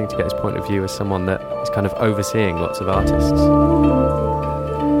interesting to get his point of view as someone that is kind of overseeing lots of artists.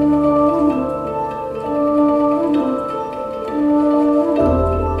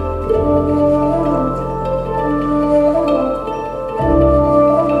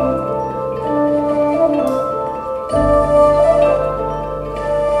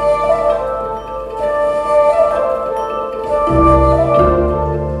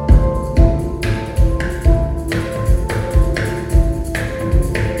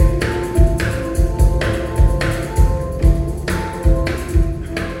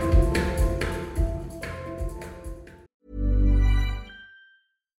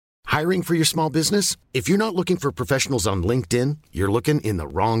 Hiring for your small business? If you're not looking for professionals on LinkedIn, you're looking in the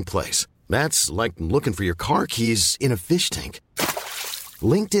wrong place. That's like looking for your car keys in a fish tank.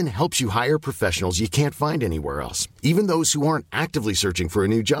 LinkedIn helps you hire professionals you can't find anywhere else, even those who aren't actively searching for a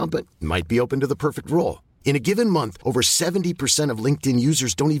new job but might be open to the perfect role. In a given month, over 70% of LinkedIn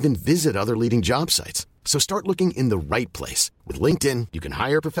users don't even visit other leading job sites. So start looking in the right place. With LinkedIn, you can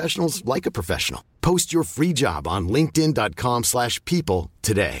hire professionals like a professional. Post your free job on linkedin.com/people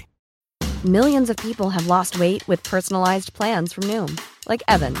today. Millions of people have lost weight with personalized plans from Noom. Like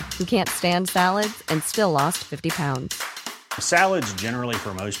Evan, who can't stand salads and still lost 50 pounds. Salads generally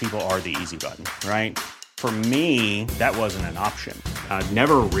for most people are the easy button, right? For me, that wasn't an option. I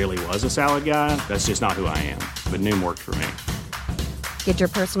never really was a salad guy. That's just not who I am. But Noom worked for me. Get your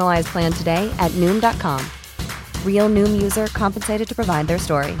personalized plan today at Noom.com. Real Noom user compensated to provide their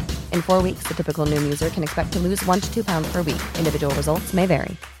story. In 4 weeks, the typical Noom user can expect to lose 1 to 2 pounds per week. Individual results may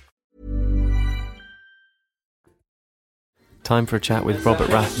vary. Time for a chat with Robert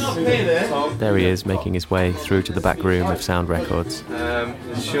Rath. There he is, making his way through to the back room of Sound Records.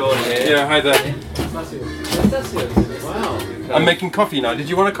 Sean here. Yeah, hi there. Wow. I'm making coffee now. Did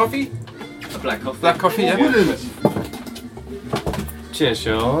you want a coffee? A black coffee. Black coffee, yeah. Cheers,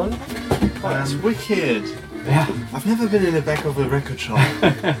 Sean. That's wicked. Yeah. I've never been in the back of a record shop.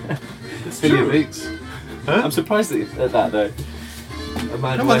 Fill your boots. Huh? I'm surprised at that though. A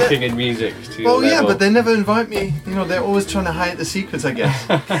man working in music to well, yeah, but they never invite me. You know, they're always trying to hide the secrets, I guess.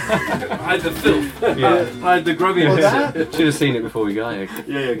 Hide the filth. Yeah. Hide the grubby. Should have seen it before we got here.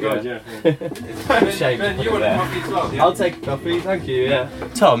 Yeah, God, yeah. It's a shame. Ben, you want a coffee as well? Yeah? I'll take a coffee, thank you, yeah.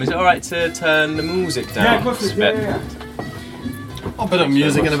 Tom, is it alright to turn the music down? Yeah, of course, yeah. A bit of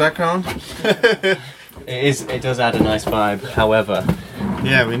music in the background. It does add a nice vibe, however.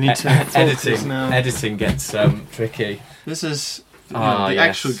 Yeah, we need to editing now. Editing gets tricky. This is the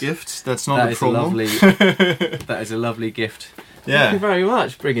actual gift. That's not the promo. That is a lovely gift. Yeah. Thank you very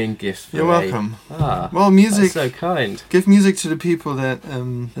much for bringing gifts for You're me. welcome. Ah, well, music. That's so kind. Give music to the people that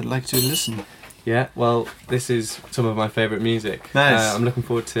like to listen. Yeah, well, this is some of my favourite music. Nice. I'm looking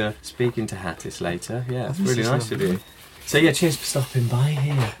forward to speaking to Hattis later. Yeah, it's really nice of you. So yeah, cheers for stopping by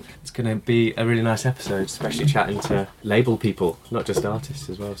here. It's going to be a really nice episode, especially chatting to label people, not just artists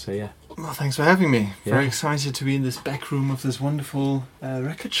as well, so yeah. Well, thanks for having me. Yeah. Very excited to be in this back room of this wonderful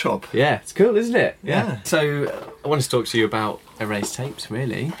record shop. Yeah, it's cool, isn't it? Yeah. So I want to talk to you about Erased Tapes,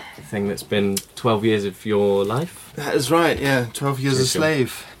 really. The thing that's been 12 years of your life. That is right, yeah. 12 years a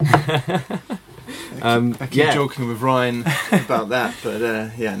slave. I keep joking with Ryan about that, but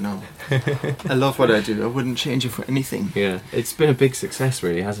yeah, no. I love what I do. I wouldn't change it for anything. Yeah, it's been a big success,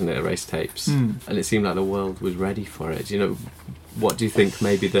 really, hasn't it, Erased Tapes? And it seemed like the world was ready for it. You know, what do you think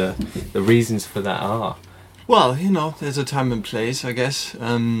maybe the reasons for that are? Well, you know, there's a time and place, I guess.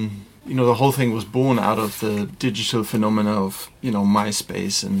 You know, the whole thing was born out of the digital phenomena of, you know,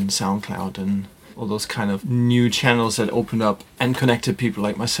 MySpace and SoundCloud and all those kind of new channels that opened up and connected people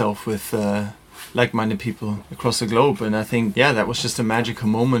like myself with like-minded people across the globe. And I think, yeah, that was just a magical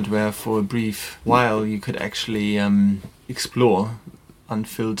moment where for a brief while you could actually explore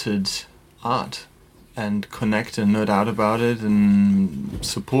unfiltered art and connect and nerd out about it and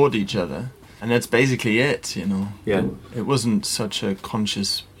support each other. And that's basically it, you know. Yeah. It wasn't such a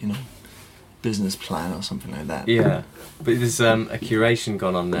conscious, you know, business plan or something like that. Yeah. But there's a curation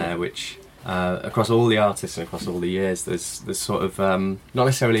gone on there, which across all the artists and across all the years, there's sort of not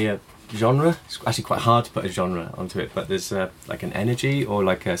necessarily a genre. It's actually quite hard to put a genre onto it, but there's like an energy or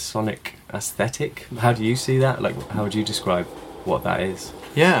like a sonic aesthetic. How do you see that? Like, how would you describe what that is?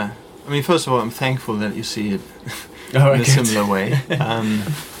 Yeah. I mean, first of all, I'm thankful that you see it in a similar way.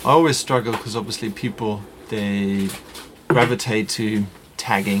 I always struggle because obviously people, they gravitate to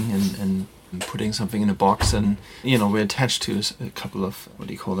tagging and putting something in a box, and we're attached to a couple of, what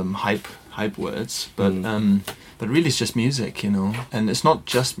do you call them, hype words, but really it's just music, and it's not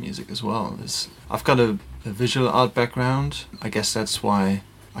just music as well. I've got a visual art background. I guess that's why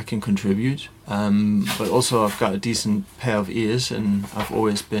I can contribute, but also I've got a decent pair of ears, and I've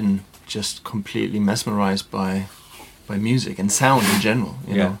always been just completely mesmerized by music and sound in general,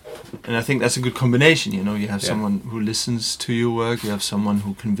 you know. And I think that's a good combination, you have someone who listens to your work, you have someone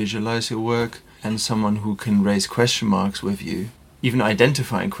who can visualize your work, and someone who can raise question marks with you. Even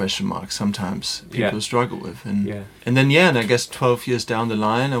identifying question marks sometimes people struggle with. And then and I guess 12 years down the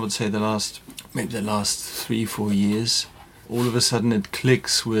line, I would say the last 3-4 years, all of a sudden it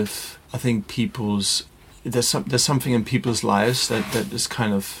clicks with, I think, there's something in people's lives that is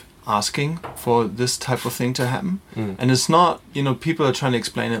kind of asking for this type of thing to happen. And it's not, people are trying to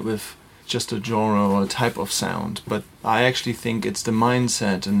explain it with just a genre or a type of sound, but I actually think it's the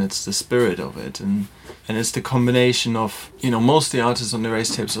mindset and it's the spirit of it, and it's the combination of, most of the artists on the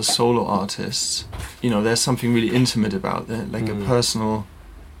race tapes are solo artists. There's something really intimate about it, like a personal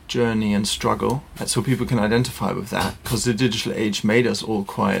journey and struggle, and so people can identify with that, because the digital age made us all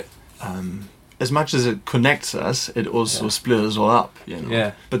quite as much as it connects us, it also split us all up,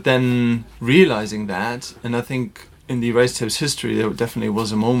 But then realizing that, and I think in the Erase Tapes history, there definitely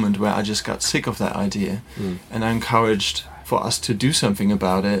was a moment where I just got sick of that idea, and I encouraged for us to do something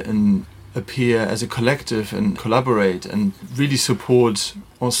about it and appear as a collective and collaborate and really support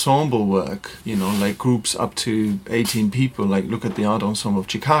ensemble work, like groups up to 18 people. Like, look at the Art Ensemble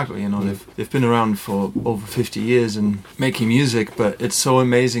of Chicago, they've been around for over 50 years and making music, but it's so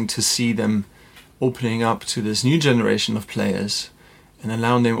amazing to see them opening up to this new generation of players and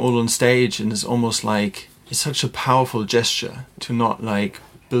allowing them all on stage. And it's almost like it's such a powerful gesture to not like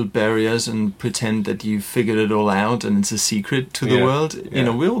build barriers and pretend that you figured it all out and it's a secret to the world.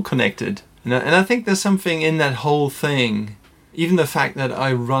 We're all connected, and I think there's something in that whole thing. Even the fact that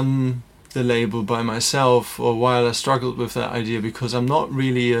I run the label by myself, or while I struggled with that idea, because I'm not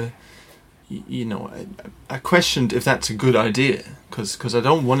really I questioned if that's a good idea, because I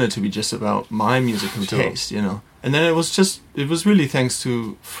don't want it to be just about my musical taste, And then it was really thanks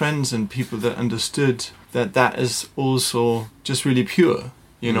to friends and people that understood that is also just really pure,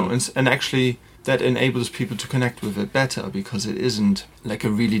 and actually that enables people to connect with it better, because it isn't like a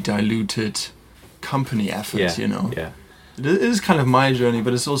really diluted company effort, It is kind of my journey,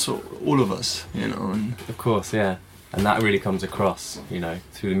 but it's also all of us, And of course, and that really comes across,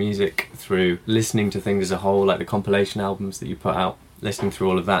 through the music, through listening to things as a whole, like the compilation albums that you put out. Listening through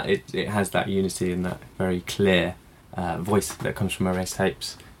all of that, it has that unity and that very clear voice that comes from Erase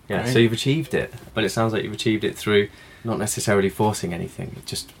Tapes. Yeah, so you've achieved it, but it sounds like you've achieved it through not necessarily forcing anything,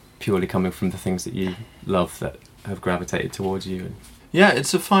 just purely coming from the things that you love that have gravitated towards you. Yeah,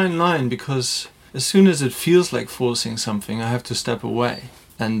 it's a fine line, because as soon as it feels like forcing something, I have to step away.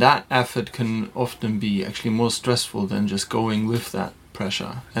 And that effort can often be actually more stressful than just going with that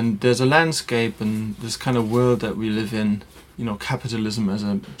pressure. And there's a landscape and this kind of world that we live in, capitalism as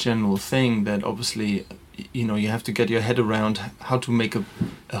a general thing, that obviously, you have to get your head around how to make a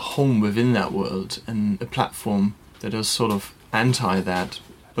home within that world, and a platform that is sort of anti that,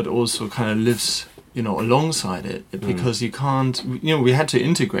 but also kind of lives, alongside it. Because you can't, we had to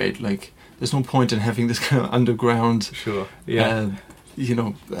integrate, like, there's no point in having this kind of underground... Sure, yeah.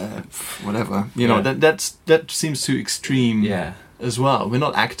 Whatever. That seems too extreme as well. We're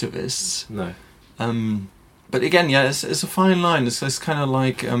not activists. No. But again, it's a fine line. It's kind of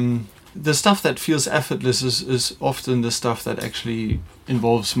like the stuff that feels effortless is often the stuff that actually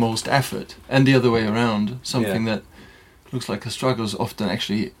involves most effort, and the other way around. Something that looks like a struggle is often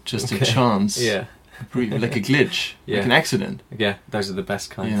actually just a chance. Like a glitch, like an accident. Yeah, those are the best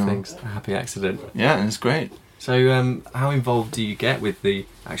kind of things. A happy accident. Yeah, and it's great. So how involved do you get with the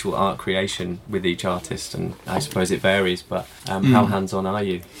actual art creation with each artist? And I suppose it varies, but how hands-on are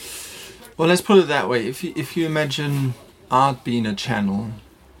you? Well, let's put it that way. If you imagine art being a channel,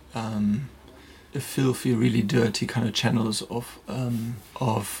 a filthy, really dirty kind of channels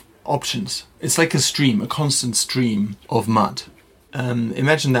of options. It's like a stream, a constant stream of mud.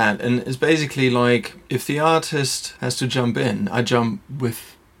 Imagine that, and it's basically like if the artist has to jump in, I jump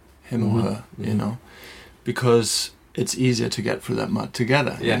with him or her, because it's easier to get through that mud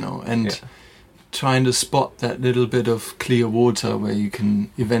together, and trying to spot that little bit of clear water where you can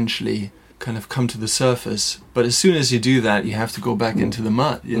eventually kind of come to the surface. But as soon as you do that, you have to go back into the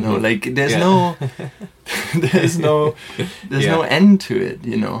mud, like there's no end to it,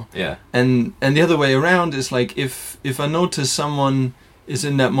 and the other way around is like if I notice someone is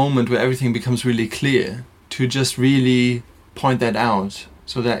in that moment where everything becomes really clear, to just really point that out,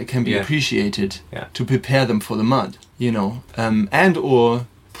 so that it can be appreciated, Yeah. to prepare them for the mud, you know, and or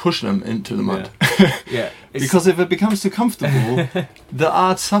push them into the mud. Yeah. Because if it becomes too comfortable, the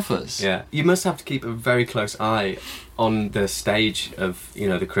art suffers. Yeah, you must have to keep a very close eye on the stage of, you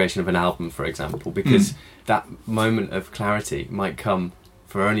know, the creation of an album, for example, because that moment of clarity might come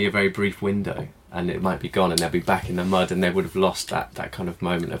for only a very brief window, and it might be gone, and they'll be back in the mud, and they would have lost that kind of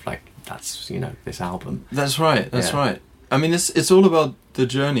moment of like, that's, you know, this album. That's right. That's right. I mean, it's all about the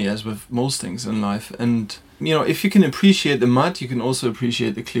journey, as with most things in life, and you know, if you can appreciate the mud, you can also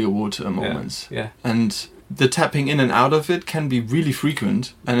appreciate the clear water moments. Yeah. And the tapping in and out of it can be really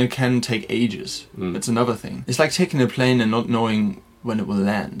frequent, and it can take ages. That's another thing. It's like taking a plane and not knowing when it will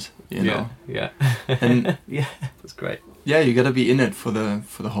land, you know? Yeah. And yeah, that's great. Yeah, you got to be in it for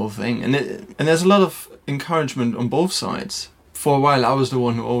the whole thing. And there's a lot of encouragement on both sides. For a while, I was the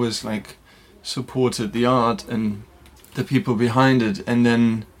one who always like supported the art and the people behind it. And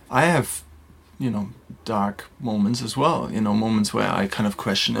then I have, you know, dark moments as well, you know, moments where I kind of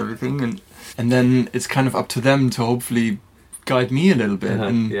question everything, and then it's kind of up to them to hopefully guide me a little bit.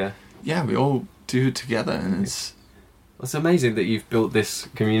 And we all do it together, and it's amazing that you've built this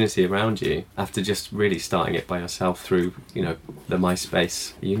community around you after just really starting it by yourself through, you know, the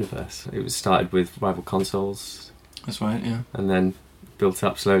MySpace universe. It was started with rival consoles. That's right, yeah. And then built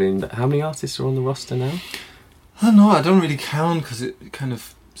up slowly. How many artists are on the roster now? I don't know, I don't really count because it kind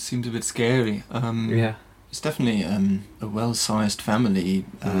of seems a bit scary. It's definitely a well-sized family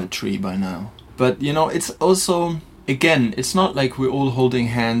tree by now. But, you know, it's also, again, it's not like we're all holding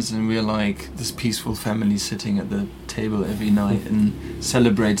hands and we're like this peaceful family sitting at the table every night and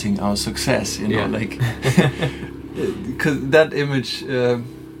celebrating our success, you know, like, because that image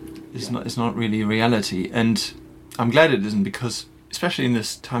is not really reality. And I'm glad it isn't, because especially in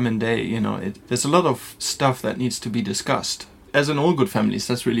this time and day, you know, there's a lot of stuff that needs to be discussed. As in all good families,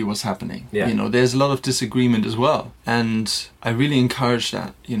 that's really what's happening. Yeah. You know, there's a lot of disagreement as well. And I really encourage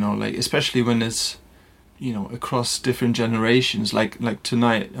that, you know, like, especially when it's, you know, across different generations. Like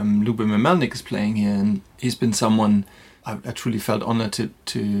tonight, Lube Melnik is playing here, and he's been someone I truly felt honored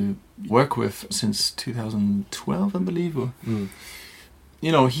to work with since 2012, I believe.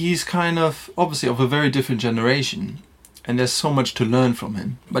 You know, he's kind of, obviously, of a very different generation, and there's so much to learn from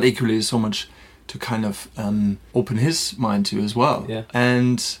him. But equally, there's so much to kind of open his mind to as well. Yeah.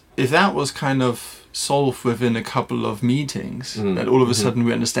 And if that was kind of solved within a couple of meetings, that all of a sudden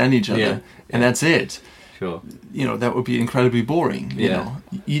we understand each other, and that's it. Sure. You know, that would be incredibly boring. You know,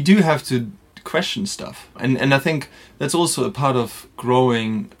 you do have to question stuff, and I think that's also a part of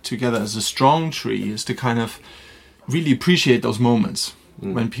growing together as a strong tree, is to kind of really appreciate those moments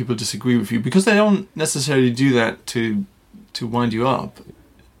when people disagree with you, because they don't necessarily do that to wind you up.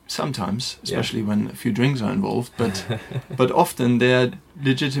 Sometimes, especially when a few drinks are involved, but often they're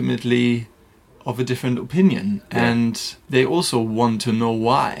legitimately of a different opinion, and they also want to know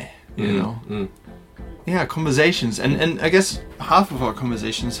why, you know. Yeah, conversations, and I guess half of our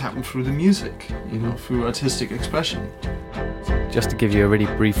conversations happen through the music, you know, through artistic expression. Just to give you a really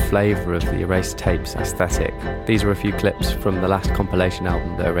brief flavour of the Erased Tapes aesthetic, these are a few clips from the last compilation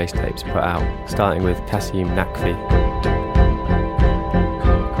album that Erased Tapes put out, starting with Kasim Nakvi.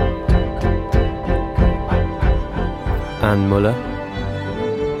 Anne Muller,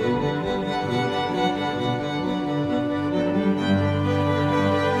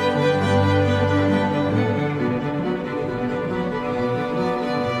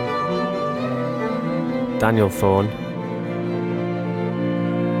 Daniel Thorne,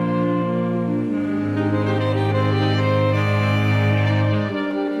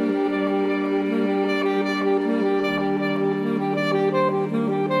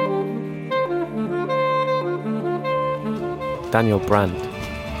 Daniel Brandt,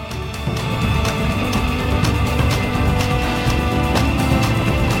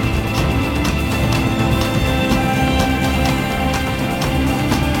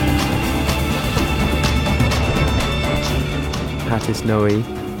 Hattis Noe,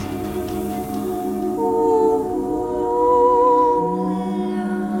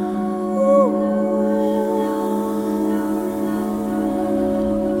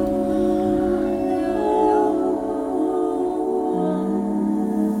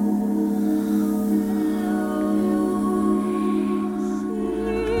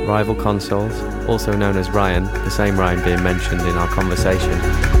 Rival Consoles, also known as Ryan, the same Ryan being mentioned in our conversation.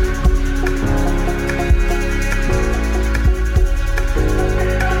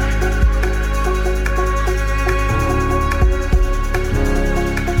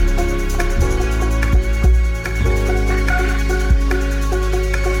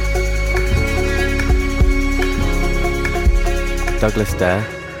 Douglas Dare.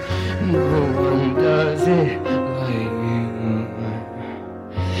 No one does it like you.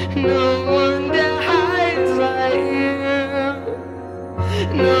 No one dies like you.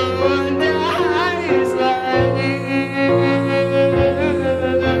 No one dies like you.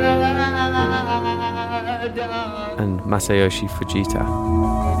 And Masayoshi Fujita.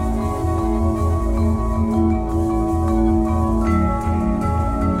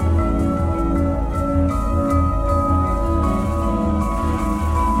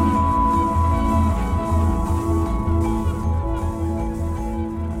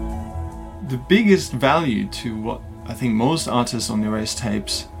 The biggest value to what I think most artists on the Erased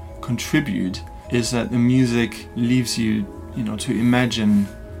tapes contribute is that the music leaves you, to imagine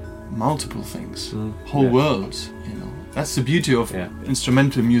multiple things, whole worlds. That's the beauty of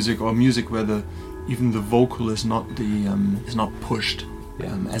instrumental music or music where even the vocal is not pushed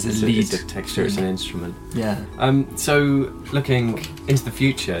as a lead. It's a texture, it's an instrument. Yeah. So looking into the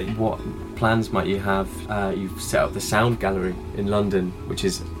future, what plans might you have? You've set up the Sound Gallery in London, which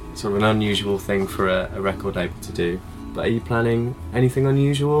is sort of an unusual thing for a record label to do. But are you planning anything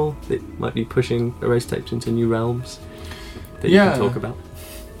unusual that might be pushing Erased Tapes into new realms that you can talk about?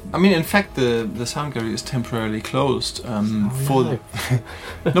 I mean, in fact, the Sound Gallery is temporarily closed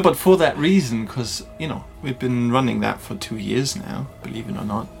but for that reason, because we've been running that for 2 years now, believe it or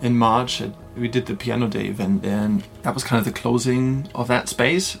not. In March, we did the Piano Day event there, and that was kind of the closing of that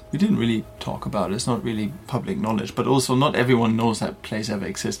space. We didn't really talk about it; it's not really public knowledge, but also not everyone knows that place ever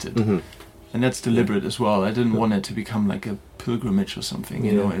existed, and that's deliberate as well. I didn't want it to become like a pilgrimage or something.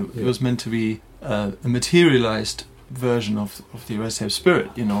 It was meant to be a materialized version of the Erased Tape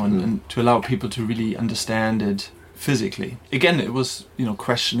spirit, and to allow people to really understand it physically. Again, it was,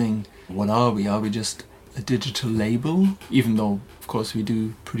 questioning, what are we? Are we just a digital label? Even though, of course, we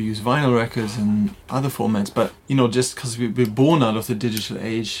do produce vinyl records and other formats, but, just because we're born out of the digital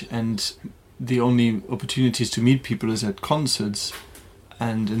age and the only opportunities to meet people is at concerts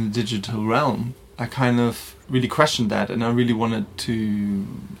and in the digital realm, I kind of really questioned that, and I really wanted to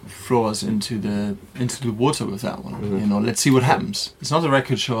throw us into the water with that one. Let's see what happens. It's not a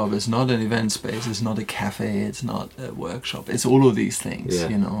record shop, it's not an event space, it's not a cafe, it's not a workshop. It's all of these things,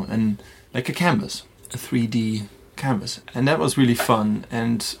 and like a canvas, a 3D canvas. And that was really fun,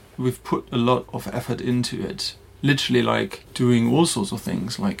 and we've put a lot of effort into it. Literally like doing all sorts of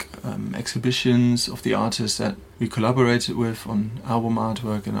things, like exhibitions of the artists that we collaborated with on album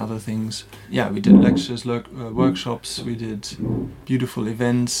artwork and other things. Yeah, we did lectures, workshops, we did beautiful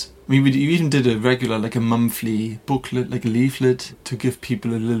events. We even did a regular, like a monthly booklet, like a leaflet, to give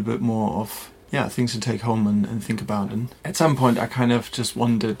people a little bit more of things to take home and think about. And at some point I kind of just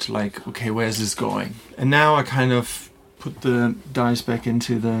wondered, like, okay, where's this going? And now I kind of put the dice back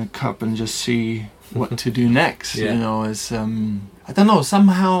into the cup and just see what to do next. Is I don't know,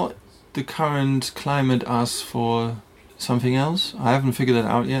 somehow the current climate asks for something else. I haven't figured that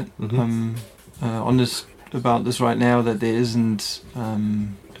out yet. I'm honest about this right now, that there isn't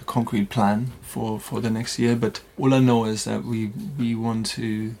a concrete plan for the next year, but all I know is that we want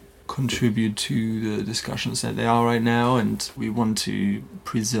to contribute to the discussions that they are right now, and we want to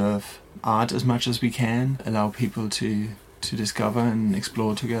preserve art as much as we can, allow people to discover and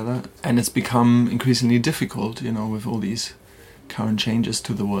explore together. And it's become increasingly difficult, with all these current changes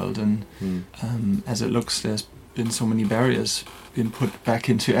to the world, and as it looks, there's been so many barriers being put back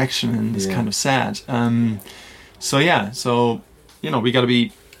into action, and it's kind of sad. So we got to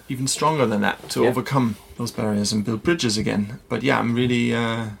be even stronger than that to overcome those barriers and build bridges again. But I'm really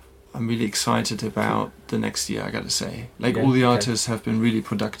excited about the next year, I got to say. All the artists have been really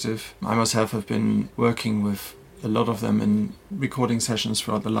productive. I myself have been working with a lot of them in recording sessions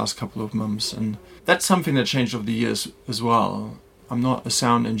throughout the last couple of months, and that's something that changed over the years as well. I'm not a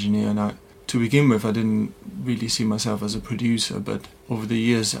sound engineer, and to begin with I didn't really see myself as a producer, but over the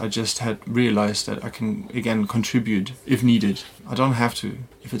years I just had realized that I can again contribute if needed. I don't have to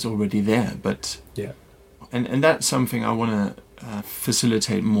if it's already there, but and that's something I want to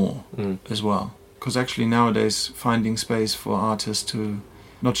facilitate more as well, because actually nowadays finding space for artists to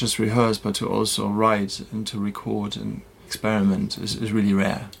not just rehearse, but to also write and to record and experiment is really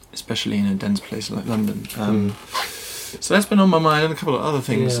rare, especially in a dense place like London. So that's been on my mind, and a couple of other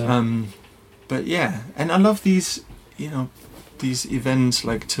things. But and I love these, these events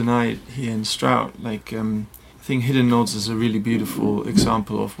like tonight here in Stroud. I think Hidden Notes is a really beautiful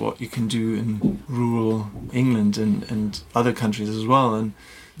example of what you can do in rural England and other countries as well. And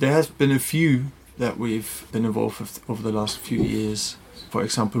there has been a few that we've been involved with over the last few years. For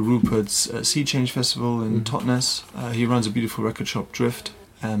example, Rupert's Sea Change Festival in Totnes. He runs a beautiful record shop, Drift.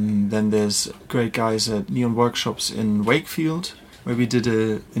 And then there's great guys at Neon Workshops in Wakefield, where we did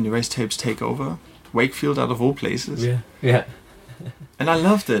an Erased Tapes takeover. Wakefield, out of all places. Yeah. And I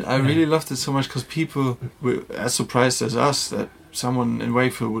loved it. I really loved it so much because people were as surprised as us that someone in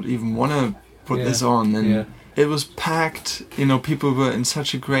Wakefield would even want to put this on. And it was packed. You know, people were in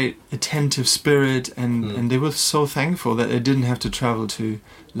such a great, attentive spirit, and they were so thankful that they didn't have to travel to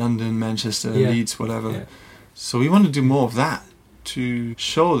London, Manchester, Leeds, whatever. Yeah. So we want to do more of that to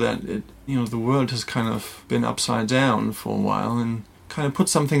show that the world has kind of been upside down for a while and kind of put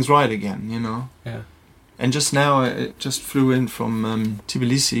some things right again, Yeah. And just now, I just flew in from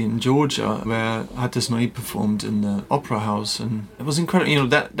Tbilisi in Georgia, where Hatis Noi performed in the Opera House, and it was incredible.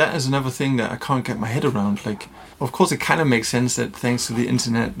 That is another thing that I can't get my head around. Like, of course, it kind of makes sense that thanks to the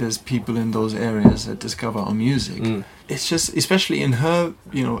internet, there's people in those areas that discover our music. It's just, especially in her,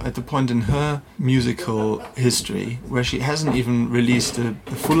 at the point in her musical history where she hasn't even released a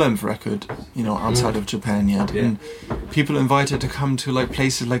full-length record, outside of Japan yet. Yeah. And people invited to come to like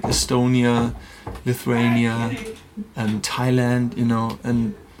places like Estonia, Lithuania, and Thailand,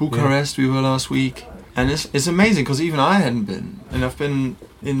 and Bucharest. We were last week. And it's amazing because even I hadn't been. And I've been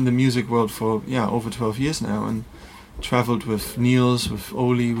in the music world for, over 12 years now, and traveled with Niels, with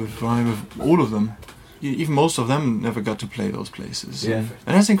Oli, with Ryan, with all of them. Even most of them never got to play those places. Yeah.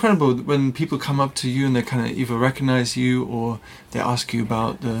 And that's incredible when people come up to you and they kind of either recognize you or they ask you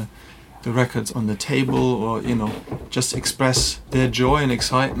about the records on the table, or, just express their joy and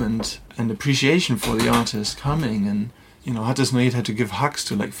excitement and appreciation for the artist coming. And, Hatis Noi had to give hugs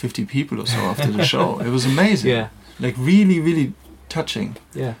to like 50 people or so after the show. It was amazing. Yeah. Like really, really touching.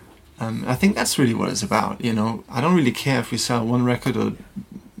 Yeah. I think that's really what it's about, I don't really care if we sell one record or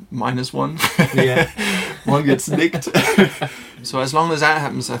 -1. Yeah. One gets nicked. So as long as that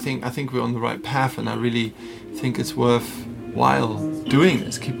happens, I think we're on the right path, and I really think it's worthwhile doing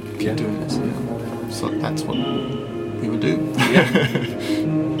this. Keep doing this. So that's what we would do.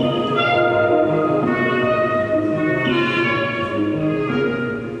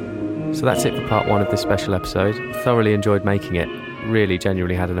 So that's it for part 1 of this special episode. Thoroughly enjoyed making it. Really,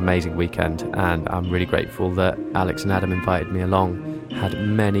 genuinely had an amazing weekend, and I'm really grateful that Alex and Adam invited me along. Had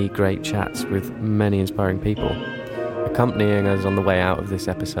many great chats with many inspiring people. Accompanying us on the way out of this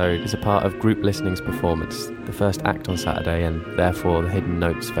episode is a part of Group Listening's performance, the first act on Saturday, and therefore the Hidden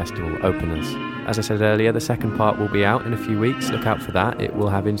Notes Festival openers. As I said earlier, the second part will be out in a few weeks. Look out for that. It will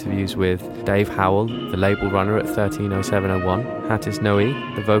have interviews with Dave Howell, the label runner at 130701, Hatis Noi,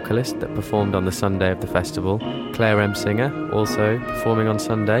 the vocalist that performed on the Sunday of the festival, Claire M. Singer, also performing on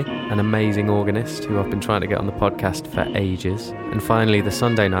Sunday, an amazing organist who I've been trying to get on the podcast for ages, and finally the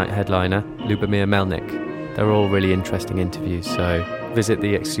Sunday night headliner, Lubomir Melnik. They're all really interesting interviews, so visit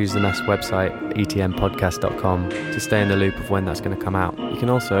the Excuse the Mess website, etmpodcast.com, to stay in the loop of when that's going to come out. You can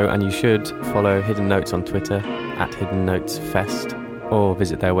also, and you should, follow Hidden Notes on Twitter, @HiddenNotesFest, or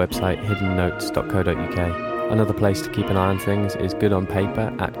visit their website, hiddennotes.co.uk. Another place to keep an eye on things is Good on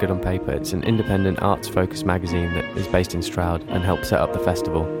Paper, @Good on Paper. It's an independent arts-focused magazine that is based in Stroud and helped set up the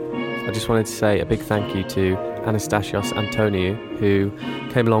festival. I just wanted to say a big thank you to Anastasios Antoniou, who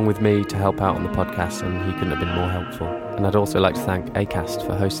came along with me to help out on the podcast, and he couldn't have been more helpful. And I'd also like to thank Acast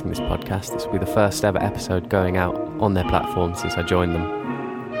for hosting this podcast. This will be the first ever episode going out on their platform since I joined them.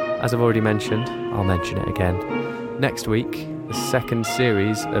 As I've already mentioned, I'll mention it again. Next week, the second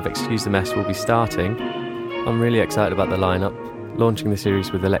series of Excuse the Mess will be starting. I'm really excited about the lineup, launching the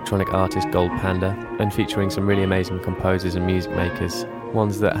series with electronic artist Gold Panda and featuring some really amazing composers and music makers,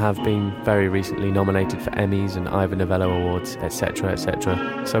 ones that have been very recently nominated for Emmys and Ivor Novello Awards, etc, etc.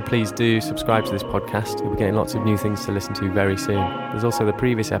 So please do subscribe to this podcast. You'll be getting lots of new things to listen to very soon. There's also the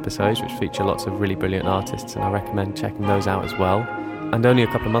previous episodes which feature lots of really brilliant artists, and I recommend checking those out as well. And only a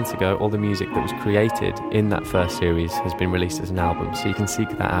couple of months ago, all the music that was created in that first series has been released as an album, so you can seek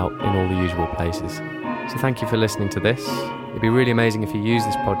that out in all the usual places. So thank you for listening to this. It'd be really amazing if you use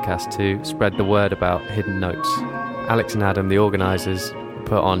this podcast to spread the word about Hidden Notes. Alex and Adam, the organisers,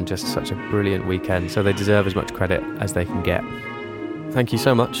 put on just such a brilliant weekend, so they deserve as much credit as they can get. Thank you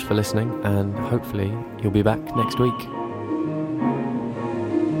so much for listening, and hopefully you'll be back next week.